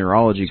far as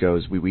neurology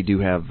goes, we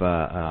do have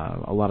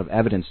a lot of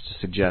evidence to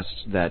suggest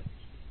that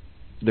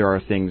there are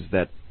things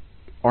that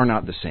are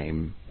not the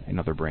same in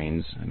other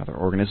brains and other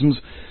organisms,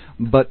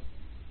 but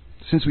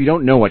since we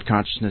don't know what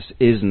consciousness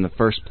is in the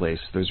first place,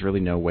 there's really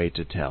no way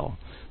to tell.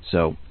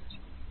 So,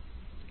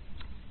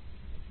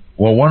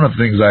 well, one of the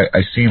things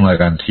I seen like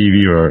on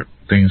TV or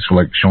things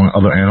like showing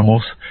other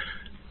animals,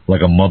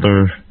 like a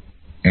mother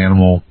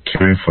animal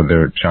caring for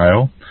their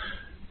child,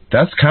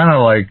 that's kind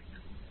of like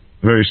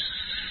very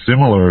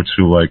similar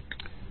to like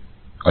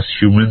us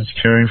humans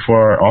caring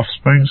for our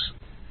offsprings.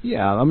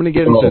 Yeah, I'm going to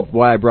get into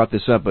why I brought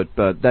this up, but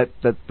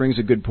that brings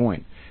a good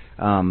point.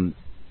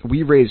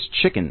 We raised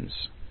chickens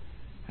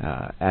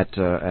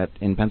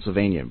in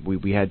Pennsylvania.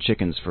 We had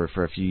chickens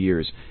for a few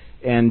years,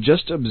 and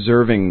just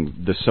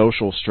observing the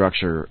social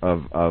structure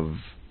of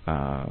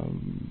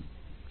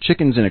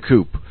chickens in a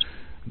coop,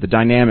 the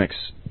dynamics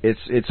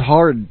it's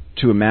hard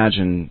to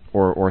imagine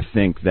or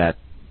think that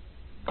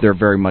they're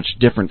very much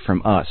different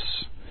from us,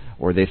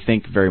 or they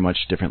think very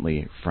much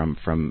differently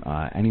from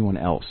anyone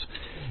else.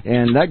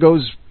 And that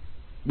goes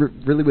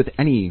really with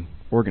any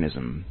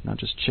organism, not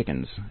just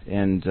chickens.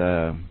 And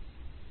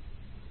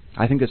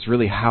I think that's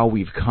really how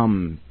we've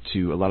come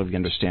to a lot of the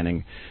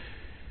understanding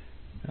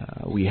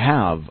we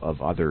have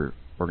of other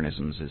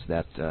organisms, is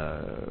that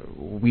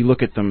we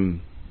look at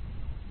them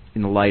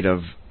in the light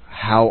of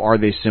how are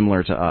they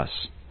similar to us.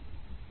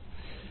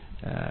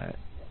 And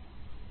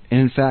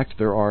in fact,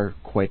 there are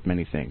quite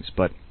many things.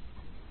 But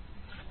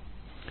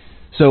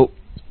so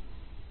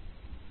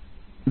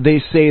they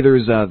say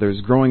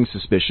there's growing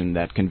suspicion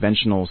that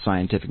conventional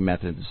scientific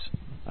methods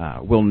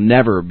will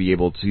never be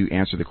able to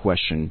answer the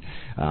question,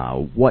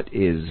 what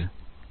is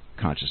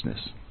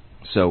consciousness?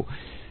 So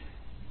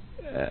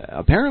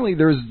apparently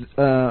there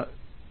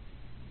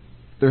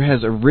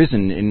has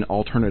arisen an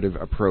alternative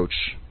approach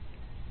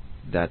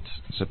that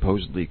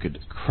supposedly could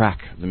crack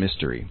the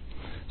mystery.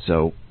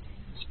 So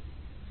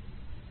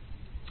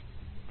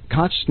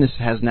consciousness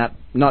has not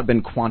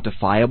been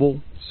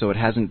quantifiable, so it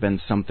hasn't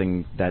been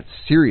something that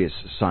serious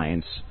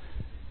science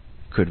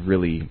could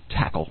really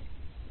tackle.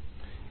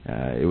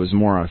 It was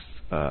more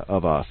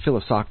of a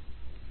philosophical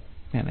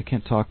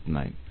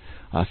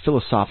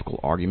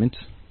argument,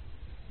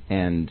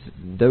 and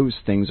those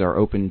things are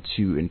open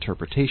to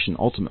interpretation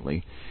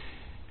ultimately.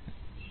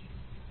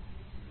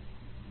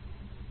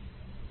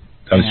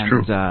 That's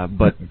true.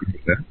 But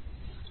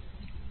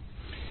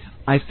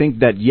I think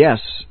that yes,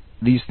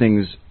 these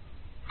things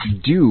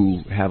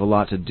do have a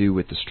lot to do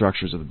with the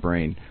structures of the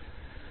brain.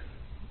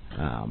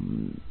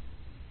 I'm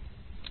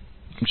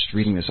just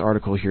reading this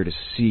article here to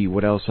see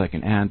what else I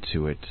can add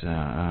to it,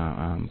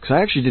 because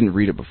I actually didn't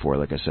read it before.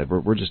 Like I said,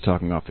 we're just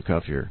talking off the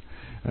cuff here.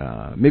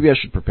 Maybe I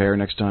should prepare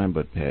next time,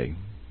 but hey,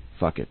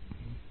 fuck it.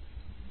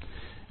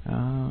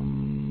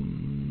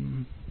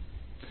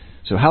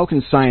 So how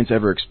can science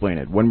ever explain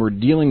it? When we're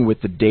dealing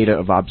with the data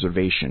of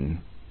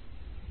observation,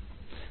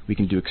 we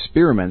can do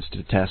experiments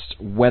to test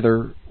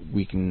whether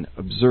we can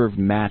observe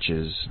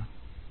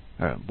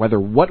whether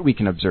what we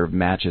can observe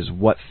matches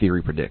what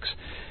theory predicts.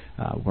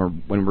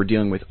 When we're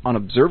dealing with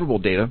unobservable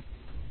data,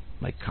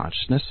 like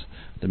consciousness,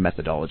 the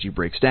methodology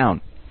breaks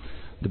down.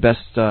 The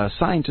best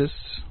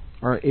scientists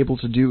are able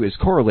to do is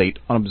correlate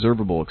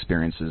unobservable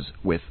experiences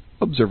with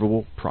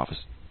observable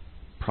processes.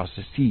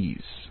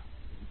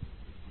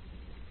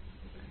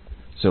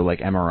 So like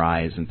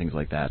MRIs and things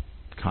like that,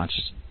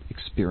 conscious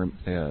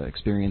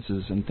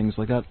experiences and things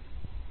like that.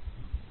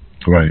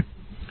 Right.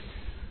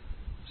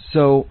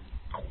 So,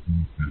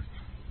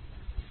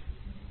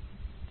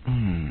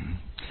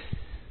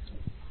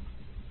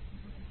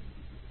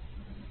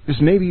 this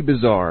may be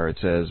bizarre, it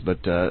says, but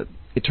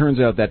it turns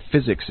out that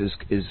physics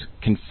is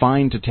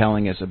confined to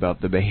telling us about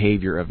the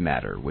behavior of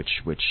matter,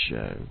 which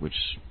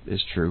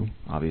is true,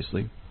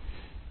 obviously.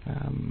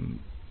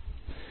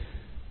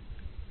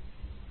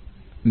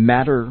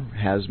 Matter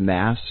has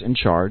mass and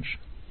charge,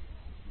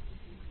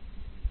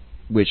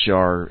 which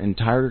are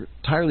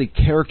entirely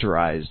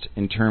characterized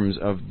in terms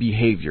of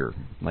behavior,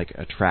 like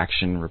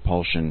attraction,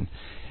 repulsion,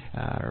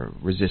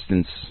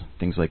 resistance,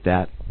 things like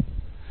that.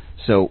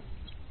 So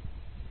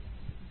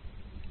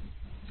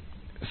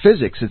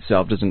physics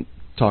itself doesn't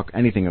talk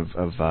anything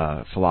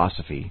of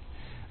philosophy,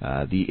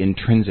 the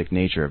intrinsic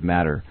nature of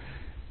matter.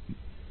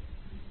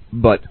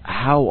 But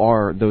how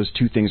are those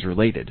two things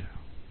related?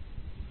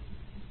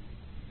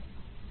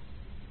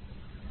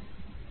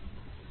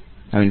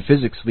 I mean,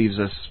 physics leaves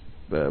us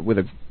with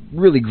a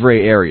really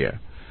gray area.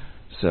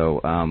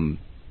 So,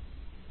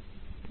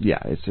 yeah,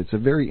 it's a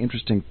very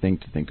interesting thing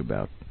to think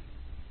about.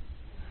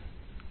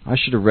 I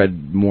should have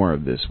read more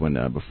of this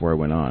before I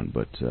went on,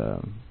 but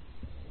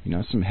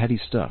some heady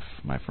stuff,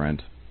 my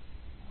friend.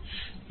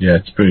 Yeah,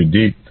 it's pretty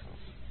deep.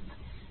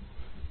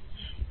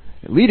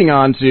 Leading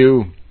on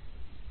to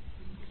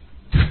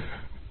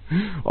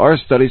our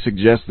study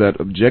suggests that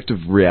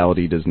objective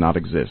reality does not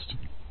exist.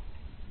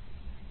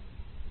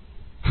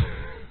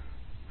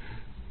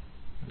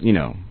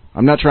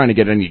 I'm not trying to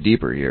get any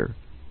deeper here.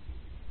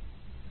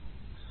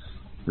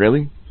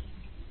 Really?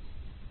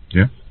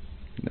 Yeah.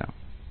 No.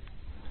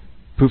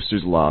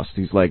 Poopster's lost.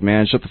 He's like,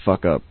 man, shut the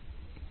fuck up.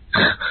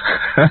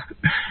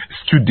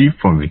 It's too deep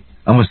for me.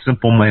 I'm a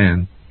simple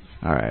man.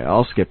 All right,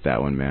 I'll skip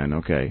that one, man.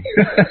 Okay.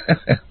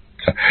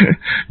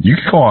 You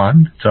can go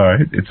on. It's all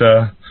right. It's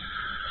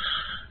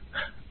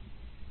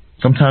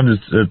sometimes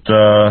it's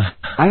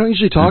I don't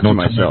usually talk to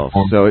myself,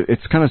 so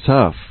it's kind of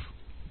tough.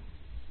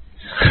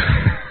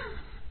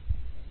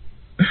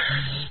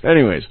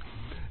 Anyways,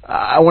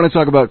 I want to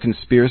talk about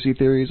conspiracy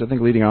theories, I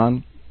think, leading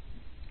on.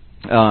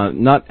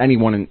 Not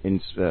anyone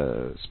in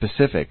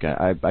specific.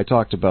 I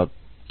talked about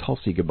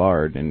Tulsi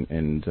Gabbard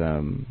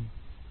and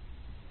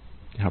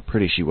how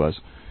pretty she was.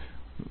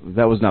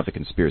 That was not the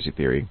conspiracy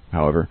theory,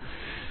 however.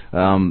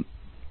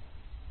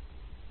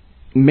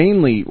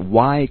 Mainly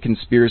why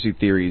conspiracy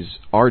theories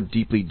are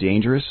deeply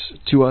dangerous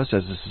to us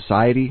as a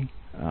society.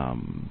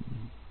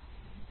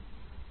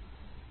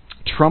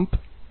 Trump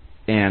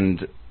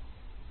and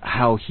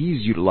how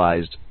he's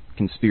utilized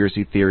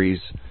conspiracy theories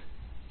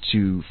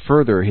to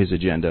further his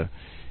agenda,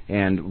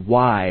 and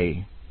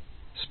why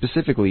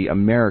specifically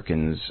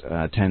Americans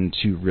tend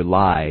to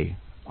rely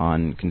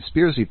on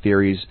conspiracy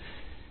theories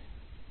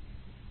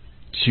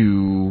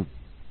to,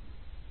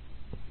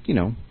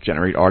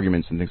 generate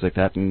arguments and things like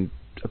that and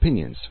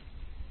opinions.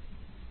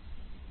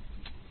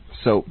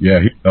 So yeah,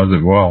 he does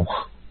it well.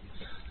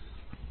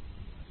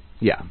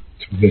 Yeah.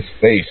 To his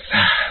face.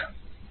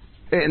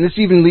 And this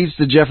even leads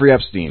to Jeffrey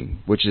Epstein,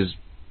 which is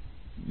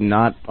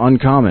not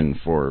uncommon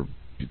for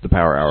the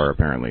Power Hour,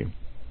 apparently.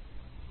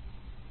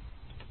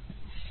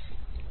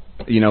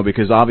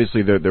 Because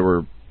obviously there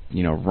were,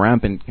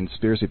 rampant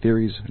conspiracy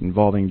theories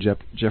involving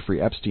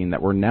Jeffrey Epstein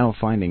that we're now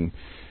finding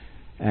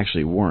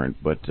actually weren't.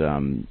 But,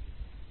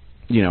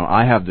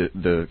 I have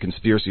the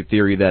conspiracy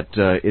theory that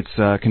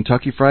it's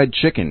Kentucky Fried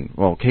Chicken.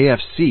 Well,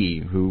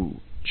 KFC, who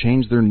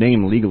changed their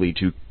name legally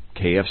to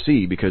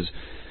KFC because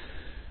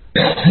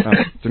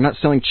they're not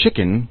selling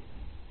chicken.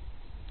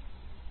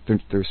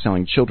 They're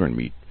selling children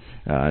meat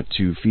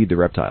to feed the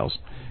reptiles.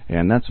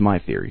 And that's my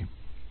theory.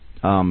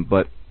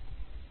 But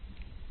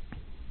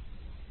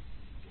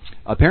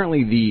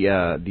apparently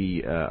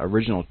the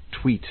original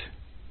tweet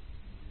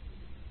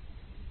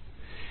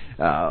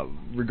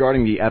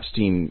regarding the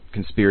Epstein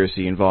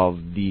conspiracy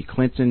involved the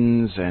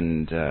Clintons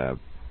and a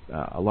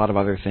lot of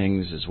other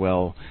things as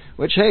well.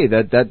 Which, hey,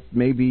 that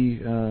may be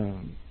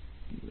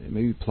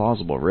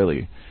plausible,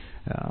 really.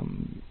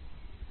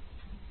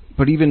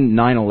 But even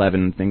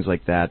 9/11, things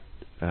like that,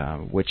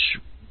 which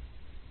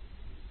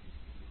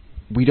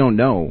we don't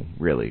know,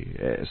 really.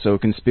 So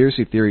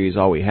conspiracy theory is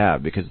all we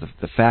have, because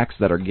the facts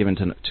that are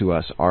given to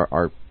us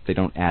are they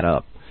don't add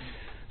up.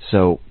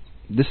 So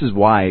this is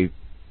why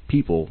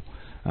people,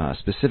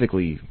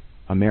 specifically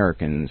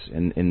Americans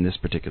in this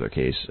particular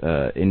case,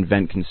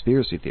 invent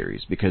conspiracy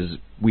theories, because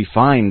we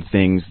find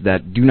things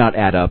that do not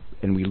add up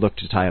and we look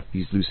to tie up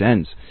these loose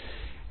ends.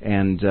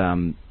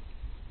 And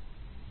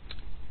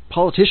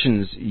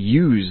politicians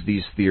use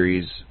these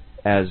theories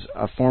as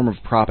a form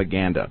of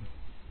propaganda.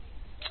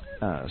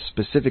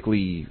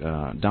 Specifically,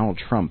 Donald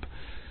Trump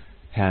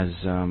has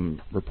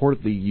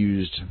reportedly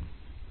used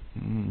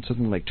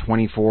something like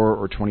 24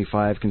 or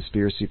 25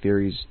 conspiracy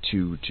theories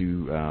to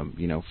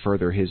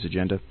further his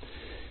agenda.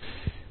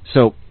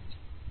 So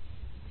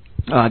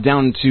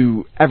down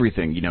to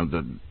everything,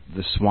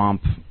 the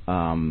swamp,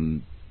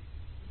 the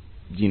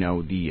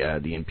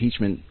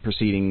impeachment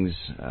proceedings,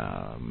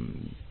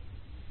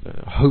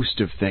 a host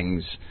of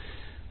things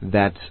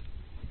that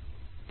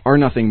are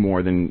nothing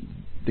more than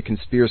the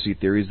conspiracy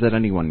theories that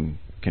anyone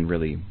can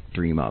really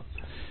dream up.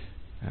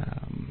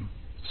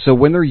 So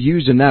when they're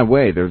used in that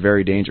way, they're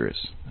very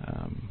dangerous.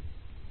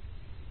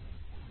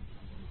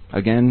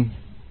 Again,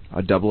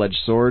 a double-edged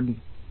sword,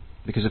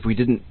 because if we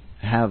didn't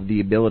have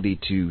the ability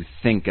to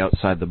think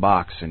outside the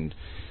box and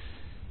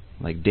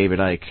like David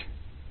Icke,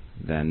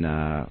 then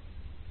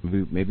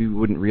maybe we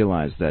wouldn't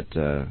realize that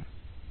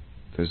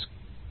there's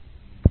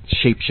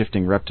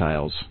shape-shifting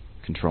reptiles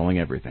controlling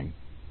everything.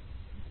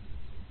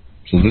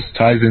 So this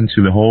ties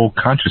into the whole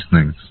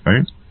consciousness,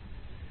 right?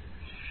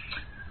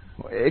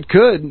 It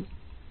could.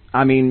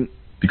 I mean,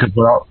 because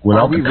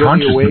without the really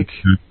consciousness, awake?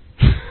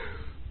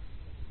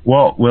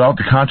 without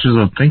the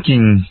consciousness of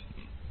thinking,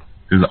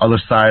 there's the other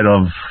side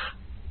of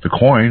the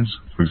coins,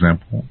 for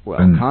example. Well,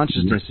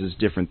 consciousness is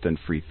different than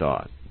free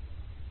thought.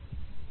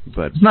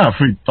 But it's not a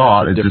free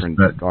thought. It's a just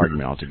different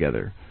argument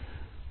altogether.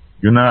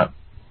 You're not.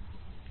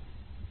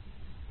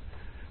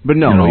 But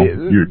no,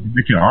 you're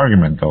making an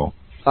argument, though.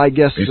 I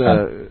guess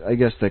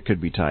that could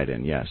be tied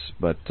in, yes.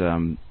 But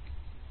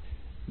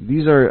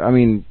these are, I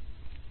mean,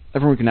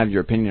 everyone can have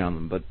your opinion on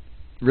them, but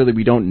really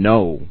we don't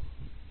know.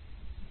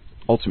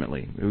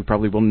 Ultimately, we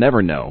probably will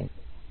never know.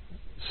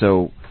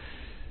 So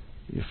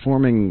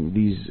forming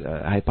these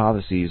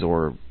hypotheses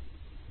or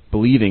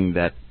believing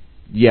that,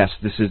 yes,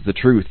 this is the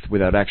truth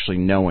without actually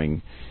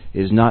knowing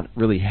is not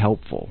really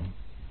helpful.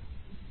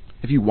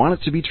 If you want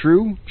it to be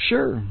true,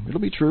 sure,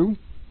 it'll be true.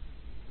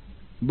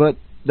 But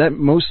that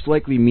most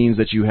likely means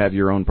that you have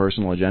your own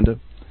personal agenda,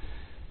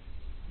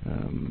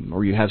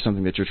 or you have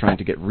something that you're trying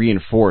to get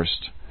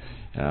reinforced.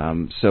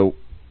 So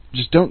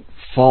just don't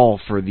fall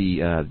for the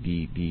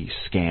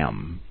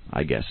scam,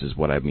 I guess is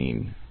what I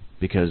mean,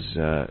 because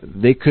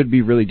they could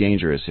be really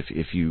dangerous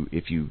if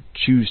you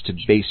choose to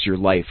base your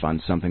life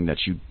on something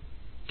that you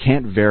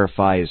can't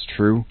verify is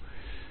true.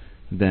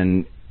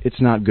 Then it's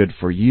not good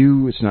for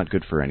you. It's not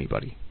good for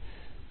anybody.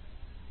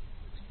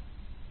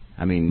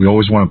 I mean, we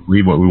always want to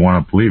believe what we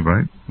want to believe,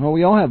 right? Well,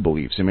 we all have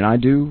beliefs. I mean, I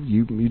do.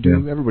 You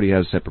do. Yeah. Everybody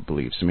has separate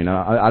beliefs. I mean,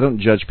 I don't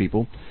judge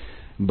people,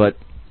 but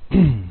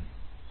when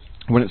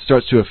it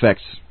starts to affect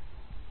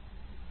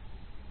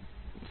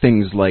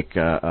things like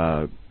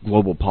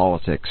global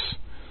politics,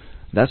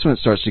 that's when it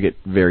starts to get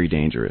very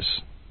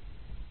dangerous.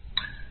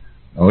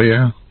 Oh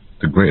yeah,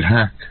 the great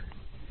hack.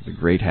 The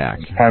great hack.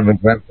 Kind of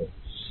example.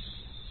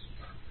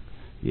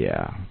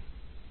 Yeah.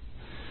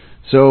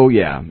 So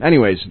yeah.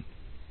 Anyways.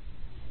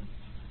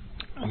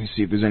 Let me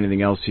see if there's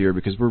anything else here,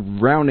 because we're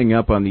rounding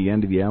up on the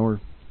end of the hour.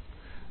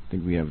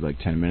 think we have like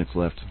 10 minutes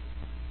left.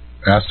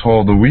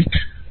 Asshole of the week?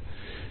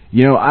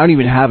 You know, I don't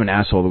even have an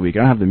asshole of the week. I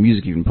don't have the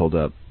music even pulled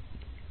up.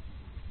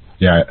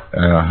 Yeah,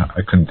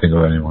 I couldn't think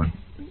of anyone.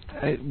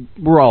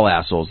 We're all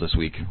assholes this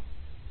week.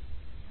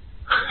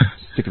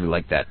 Think of it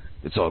like that.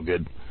 It's all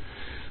good.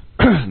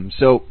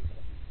 So,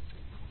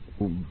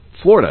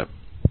 Florida.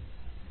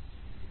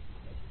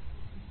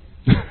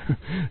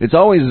 It's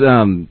always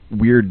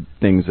weird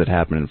things that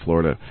happen in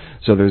Florida.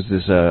 So there's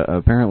this,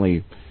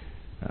 apparently,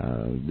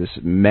 this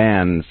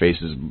man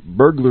faces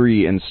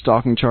burglary and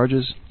stalking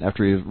charges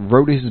after he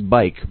rode his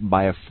bike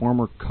by a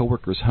former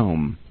coworker's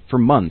home for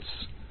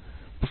months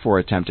before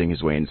attempting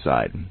his way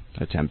inside.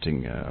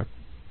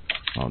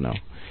 Oh no.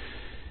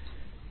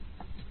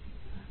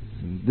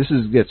 This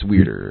gets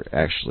weirder,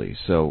 actually.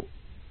 So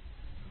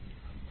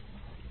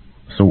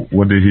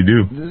what did he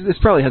do? This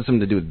probably has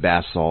something to do with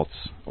bath salts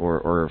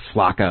or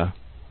Flocka.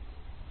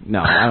 No,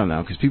 I don't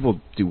know, because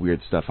people do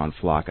weird stuff on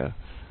Flocka.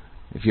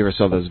 If you ever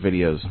saw those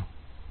videos.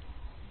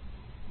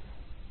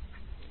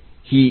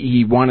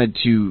 He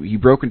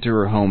broke into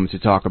her home to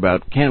talk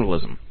about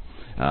cannibalism.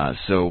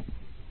 So,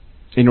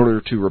 in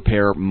order to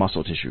repair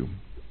muscle tissue.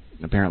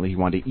 Apparently he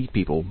wanted to eat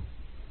people.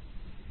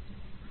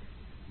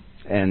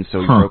 And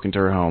so he broke into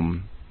her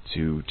home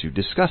to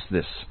discuss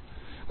this.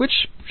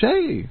 Which,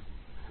 hey...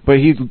 But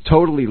he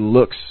totally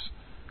looks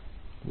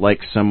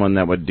like someone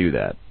that would do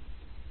that.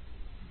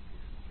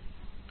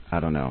 I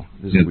don't know.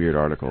 This is a weird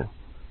article.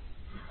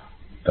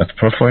 That's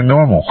perfectly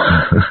normal.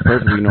 It's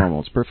perfectly normal.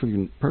 It's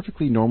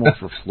perfectly normal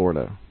for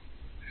Florida.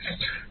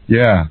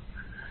 Yeah.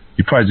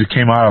 He probably just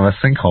came out of a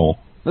sinkhole.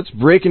 Let's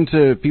break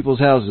into people's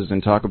houses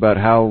and talk about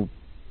how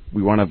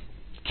we want to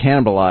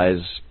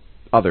cannibalize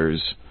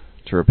others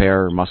to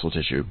repair muscle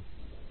tissue.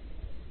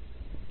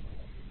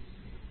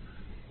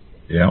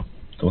 Yeah.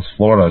 Those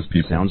Florida's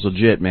people. Sounds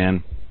legit,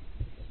 man.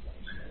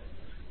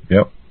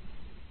 Yep.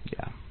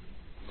 Yeah.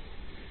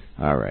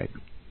 All right.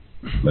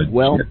 Legit.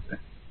 Well,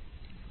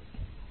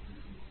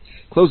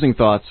 closing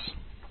thoughts.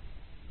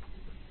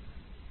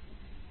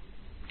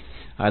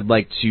 I'd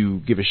like to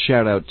give a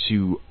shout out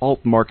to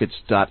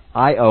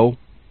altmarkets.io.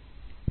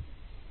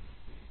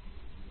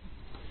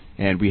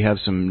 And we have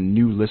some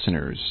new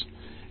listeners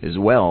as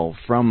well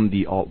from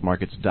the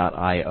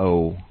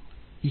altmarkets.io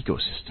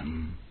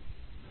ecosystem,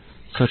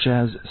 such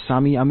as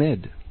Sami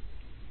Ahmed.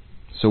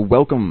 So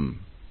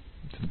welcome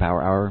to the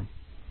Power Hour.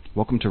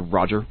 Welcome to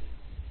Roger.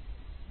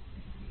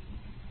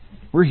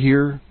 We're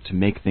here to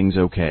make things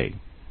okay.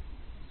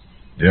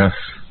 Yes.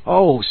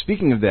 Oh,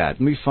 speaking of that,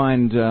 let me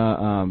find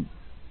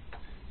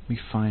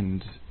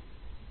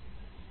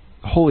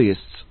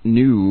Holiest's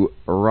new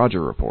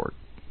Roger report.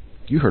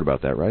 You heard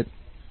about that, right?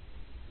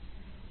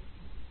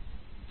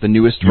 The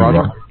newest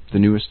Roger? The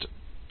newest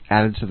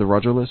added to the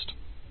Roger list?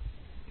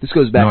 This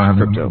goes back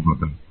to crypto.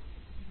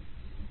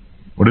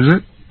 What is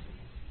it?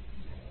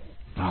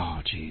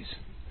 Oh, jeez.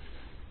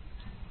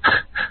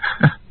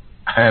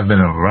 I have been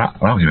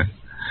around even.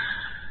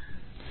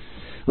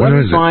 Let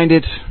me find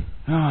it.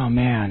 Oh,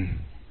 man.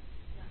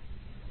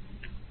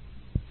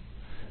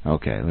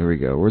 Okay, there we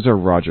go. Where's our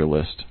Roger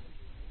list?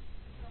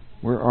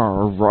 Where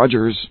are our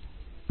Rogers?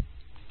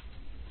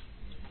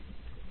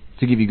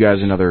 To give you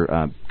guys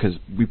another, because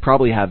we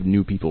probably have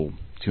new people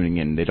tuning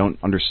in. They don't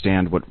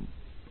understand what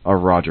a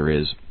Roger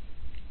is.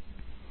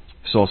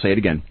 So I'll say it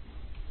again.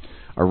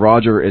 A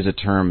Roger is a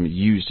term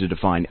used to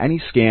define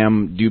any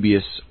scam,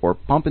 dubious, or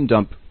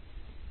pump-and-dump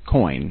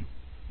coin,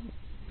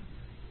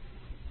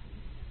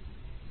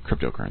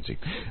 cryptocurrency,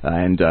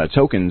 and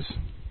tokens,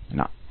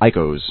 not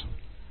ICOs,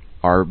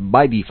 are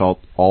by default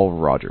all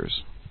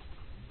Rogers.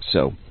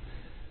 So,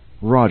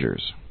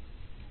 Rogers.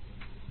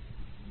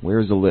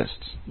 Where's the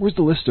list? Where's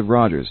the list of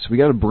Rogers? We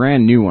got a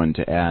brand new one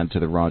to add to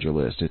the Roger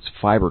list. It's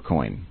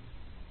Fibercoin.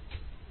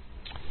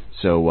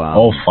 So,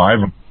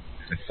 Fiber.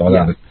 I saw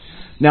that.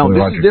 Now,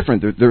 this is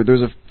different.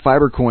 There's a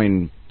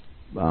Fibercoin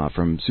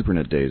from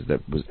Supernet days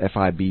that was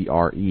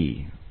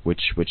FIBRE,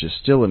 which is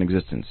still in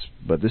existence,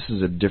 but this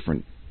is a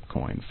different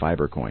coin,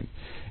 Fibercoin.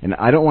 And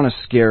I don't want to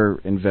scare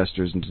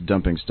investors into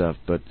dumping stuff,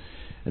 but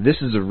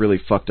this is a really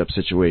fucked up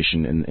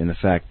situation in the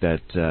fact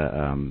that,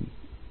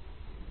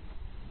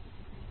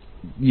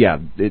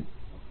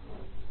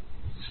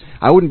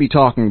 I wouldn't be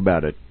talking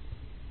about it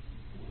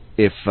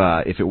if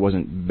it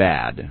wasn't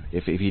bad,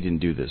 if he didn't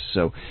do this.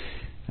 So,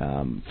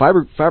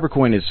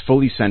 Fibercoin is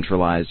fully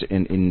centralized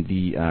in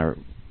the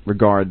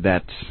regard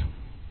that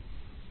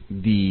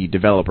the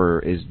developer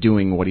is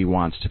doing what he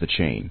wants to the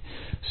chain.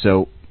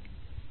 So,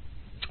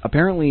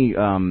 apparently,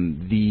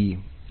 the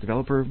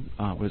developer,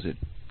 was it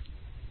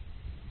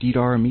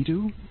Didar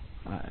Amidu?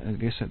 I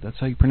guess that's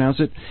how you pronounce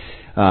it.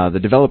 The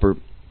developer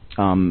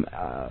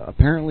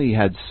apparently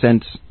had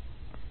sent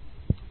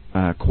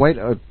quite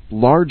a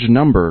large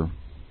number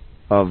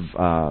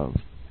of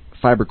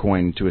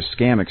Fibercoin to a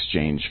scam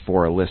exchange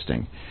for a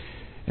listing.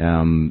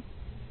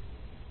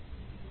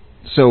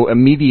 So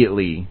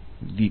immediately,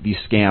 the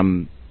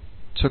scam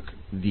took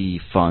the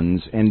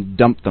funds and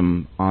dumped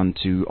them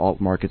onto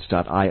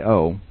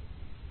altmarkets.io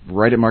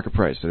right at market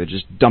price. So they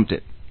just dumped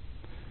it.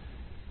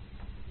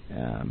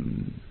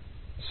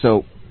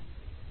 So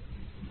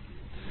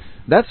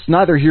that's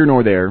neither here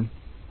nor there.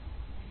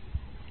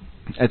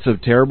 It's a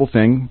terrible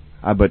thing,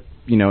 but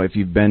you know, if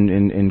you've been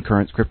in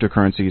current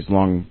cryptocurrencies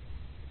longer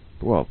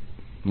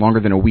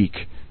than a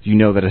week, you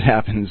know that it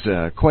happens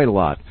quite a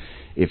lot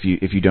if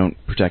you don't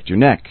protect your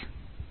neck.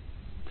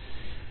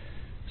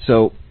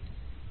 So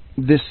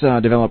this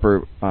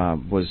developer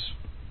was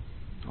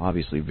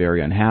obviously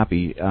very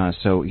unhappy,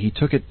 so he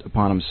took it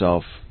upon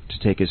himself to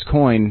take his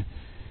coin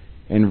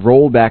and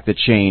roll back the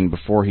chain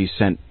before he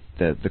sent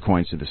the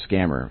coins to the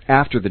scammer,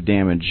 after the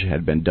damage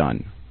had been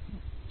done.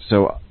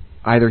 So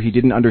either he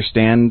didn't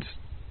understand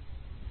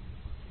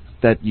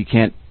that you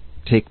can't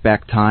take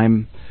back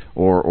time,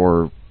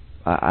 or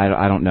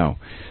I don't know.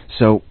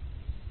 So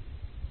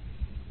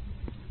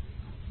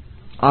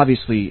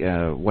obviously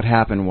what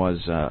happened was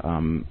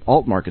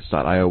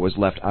altmarkets.io was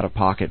left out of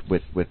pocket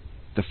with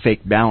the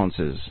fake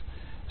balances,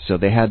 so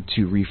they had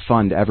to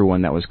refund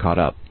everyone that was caught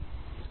up.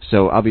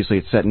 So obviously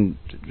it set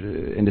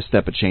into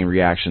step a chain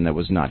reaction that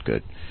was not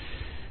good.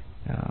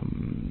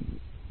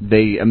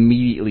 They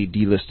immediately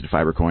delisted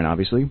Fibercoin,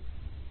 obviously,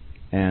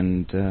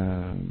 and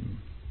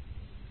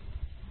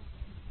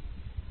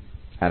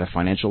had a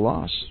financial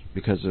loss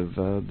because of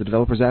the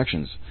developer's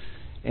actions.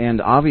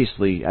 And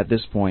obviously, at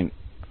this point,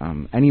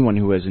 anyone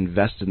who has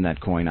invested in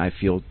that coin, I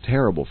feel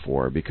terrible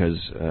for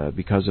because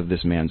of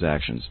this man's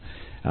actions.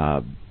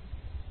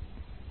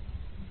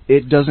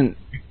 It doesn't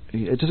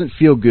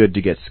feel good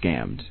to get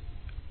scammed.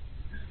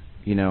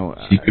 You know,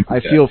 I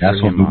feel for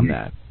him on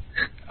that.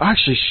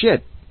 Actually,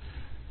 shit.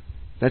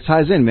 That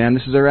ties in, man.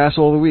 This is our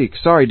asshole of the week.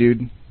 Sorry,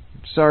 dude.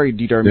 Sorry,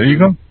 D-Dar. There you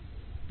go.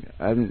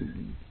 I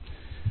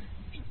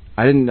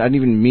didn't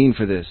even mean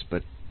for this,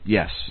 but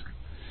yes.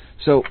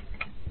 So,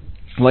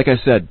 like I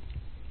said,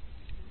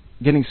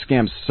 getting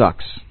scammed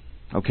sucks,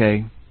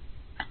 okay?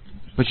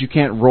 But you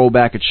can't roll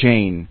back a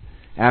chain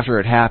after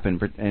it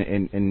happened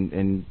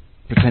and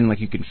pretend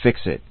like you can fix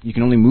it. You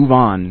can only move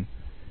on.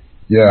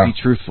 Yeah. Be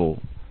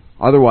truthful.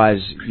 Otherwise,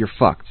 you're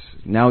fucked.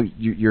 Now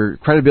your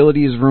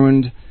credibility is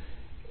ruined.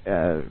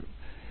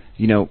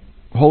 You know,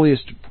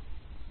 Holiest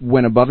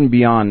went above and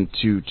beyond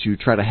to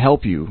try to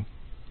help you,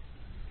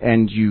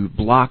 and you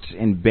blocked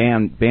and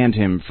banned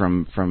him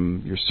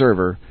from your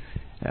server,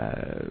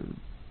 and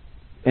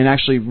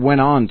actually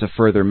went on to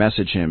further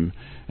message him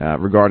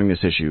regarding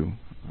this issue.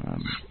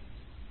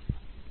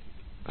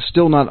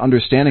 Still not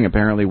understanding,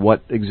 apparently,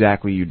 what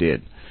exactly you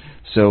did.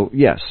 So,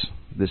 yes,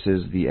 this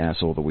is the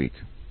asshole of the week.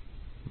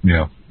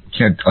 Yeah.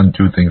 Can't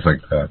undo things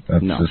like that.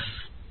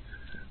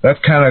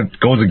 That kind of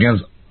goes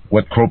against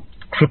what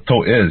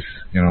crypto is,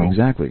 you know.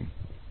 Exactly.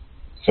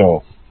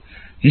 So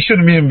he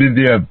shouldn't even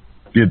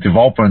be a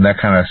developer in that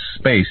kind of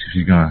space if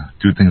he's gonna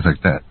do things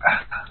like that.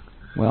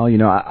 Well, you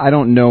know, I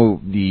don't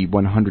know the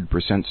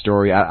 100%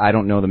 story. I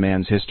don't know the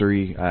man's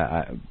history,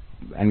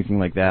 anything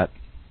like that.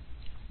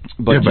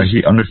 But but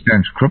he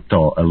understands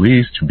crypto at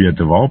least to be a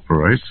developer,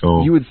 right?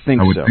 So you would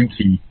think I would think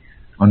he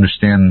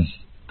understands.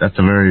 That's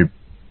a very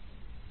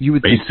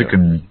basic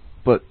and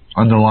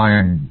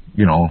underlying,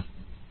 you know,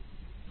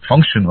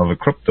 function of a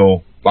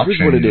crypto blockchain. Here's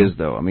what it is,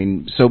 though. I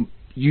mean, so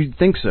you'd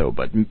think so,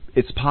 but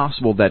it's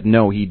possible that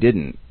no, he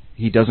didn't.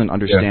 He doesn't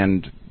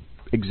understand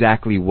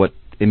exactly what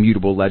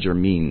immutable ledger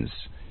means.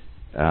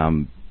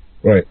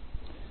 Right.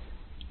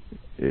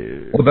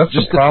 Well, that's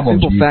just the problem.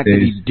 The simple fact that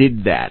he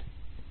did that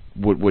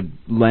would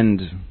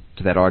lend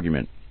to that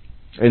argument,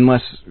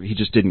 unless he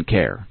just didn't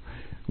care,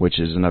 which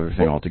is another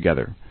thing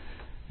altogether.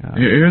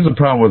 Here's the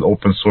problem with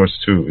open source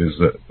too: is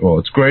that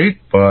it's great,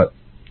 but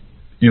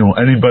you know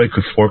anybody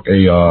could fork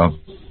a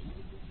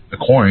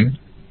coin,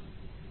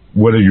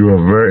 whether you're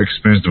a very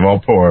experienced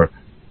developer or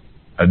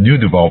a new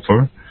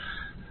developer,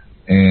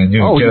 and you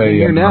get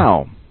he's here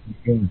now.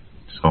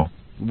 So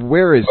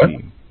where is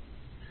he?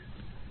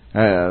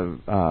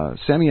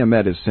 Sami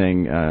Ahmed is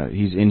saying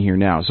he's in here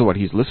now. So what?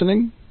 He's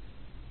listening?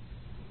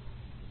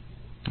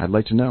 I'd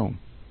like to know.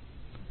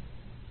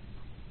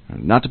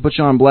 Not to put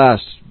you on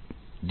blast,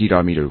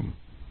 D-Dar Miru,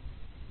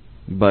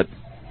 but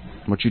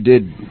what you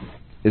did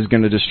is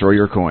going to destroy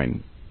your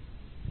coin.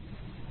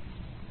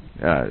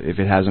 If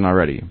it hasn't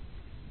already.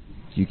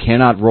 You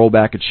cannot roll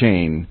back a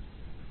chain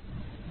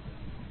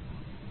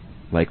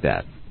like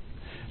that.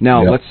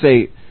 Now, let's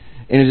say,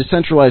 in a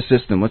decentralized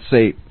system, let's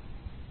say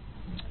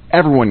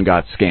everyone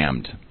got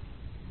scammed.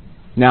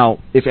 Now,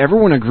 if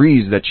everyone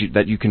agrees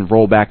that you can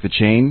roll back the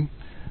chain,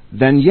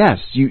 then yes,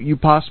 you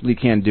possibly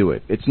can do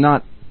it. It's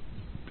not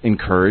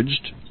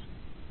encouraged,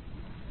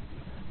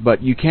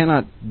 but you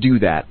cannot do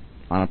that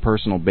on a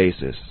personal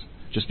basis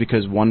just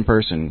because one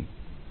person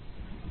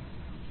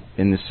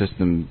in the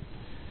system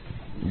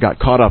got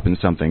caught up in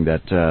something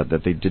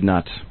that they did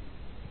not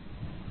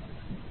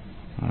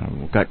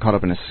got caught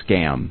up in a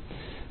scam.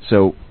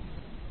 So,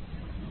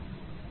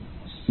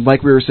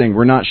 like we were saying,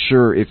 we're not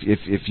sure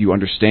if you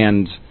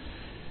understand,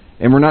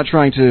 and we're not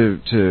trying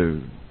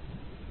to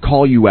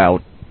call you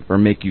out or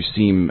make you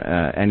seem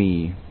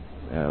any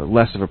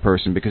less of a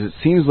person, because it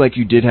seems like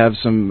you did have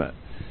some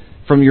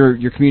from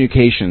your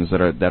communications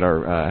that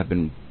are have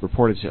been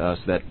reported to us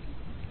that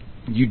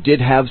you did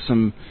have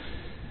some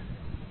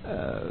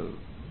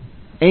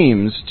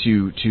aims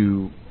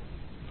to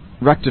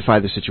rectify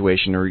the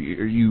situation, or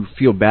you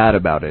feel bad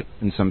about it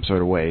in some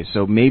sort of way.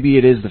 So maybe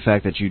it is the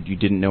fact that you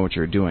didn't know what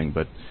you were doing,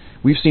 but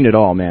we've seen it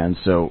all, man,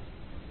 so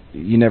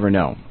you never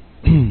know.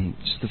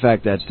 Just the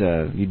fact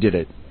that you did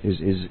it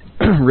is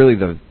really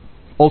the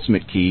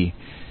ultimate key,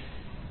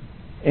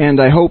 and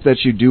I hope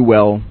that you do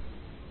well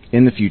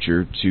in the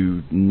future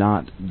to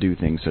not do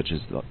things such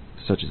as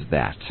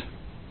that.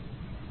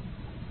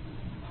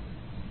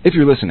 If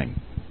you're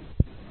listening.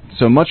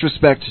 So much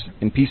respect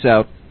and peace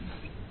out,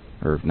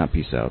 or not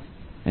peace out,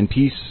 and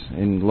peace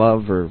and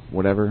love or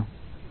whatever.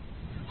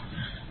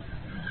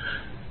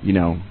 You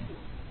know.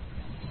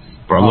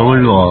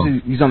 Brotherly love.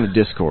 He's on the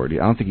Discord. I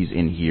don't think he's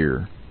in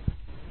here,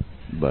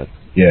 but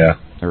yeah,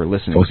 or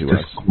listening those to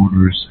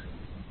Discorders.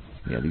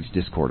 us. Yeah, these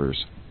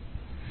Discorders.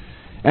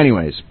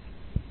 Anyways,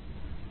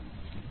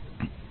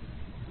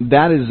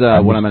 that is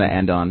what I'm going to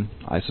end on,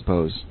 I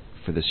suppose,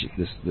 for this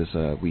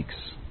week's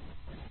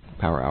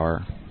Power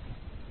Hour.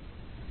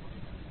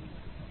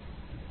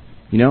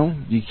 You know,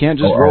 you can't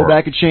just roll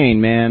back a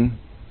chain, man.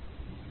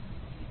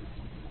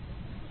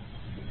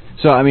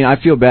 So, I mean, I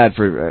feel bad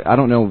for... I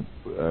don't know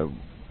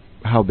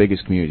how big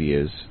his community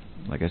is.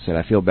 Like I said,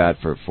 I feel bad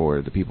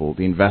for the people,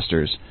 the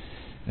investors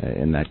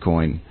in that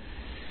coin.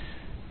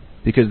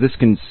 Because this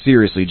can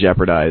seriously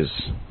jeopardize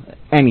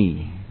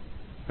any...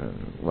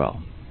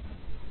 well,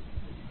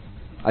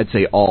 I'd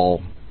say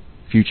all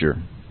future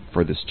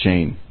for this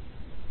chain.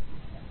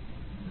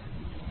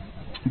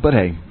 But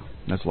hey,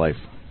 that's life.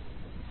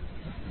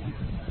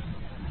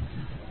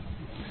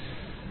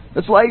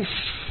 That's life,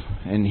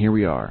 and here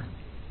we are.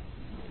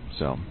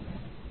 So,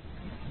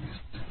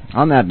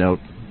 on that note,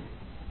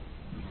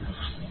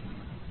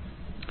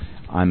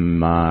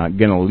 I'm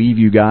gonna leave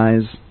you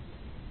guys,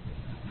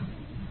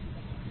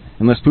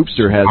 unless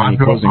Poopster has any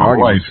closing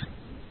arguments.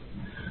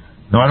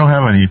 No, I don't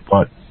have any,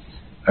 but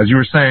as you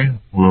were saying,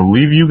 we'll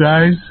leave you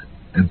guys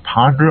and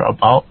ponder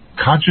about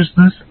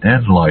consciousness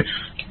and life.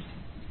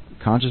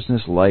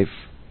 Consciousness, life,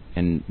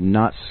 and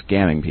not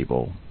scamming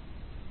people.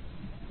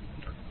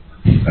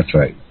 That's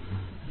right.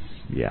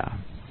 Yeah.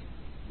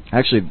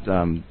 Actually,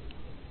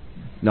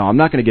 no, I'm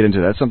not going to get into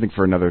that. That's something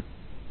for another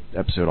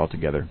episode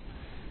altogether.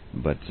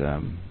 But,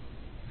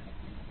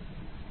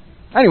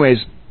 anyways,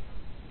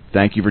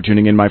 thank you for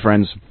tuning in, my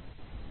friends.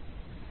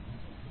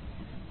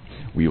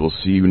 We will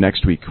see you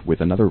next week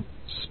with another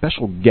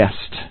special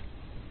guest.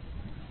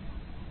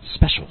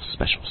 Special.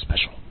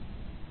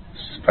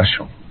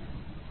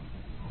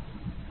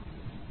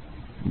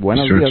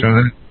 Buenos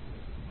dias.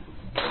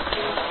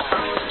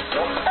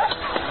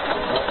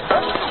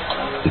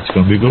 It's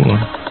going to be a good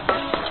one.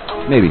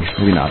 Maybe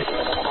not.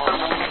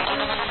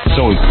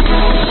 So,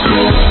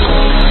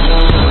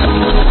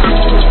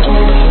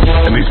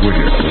 at least we're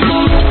here.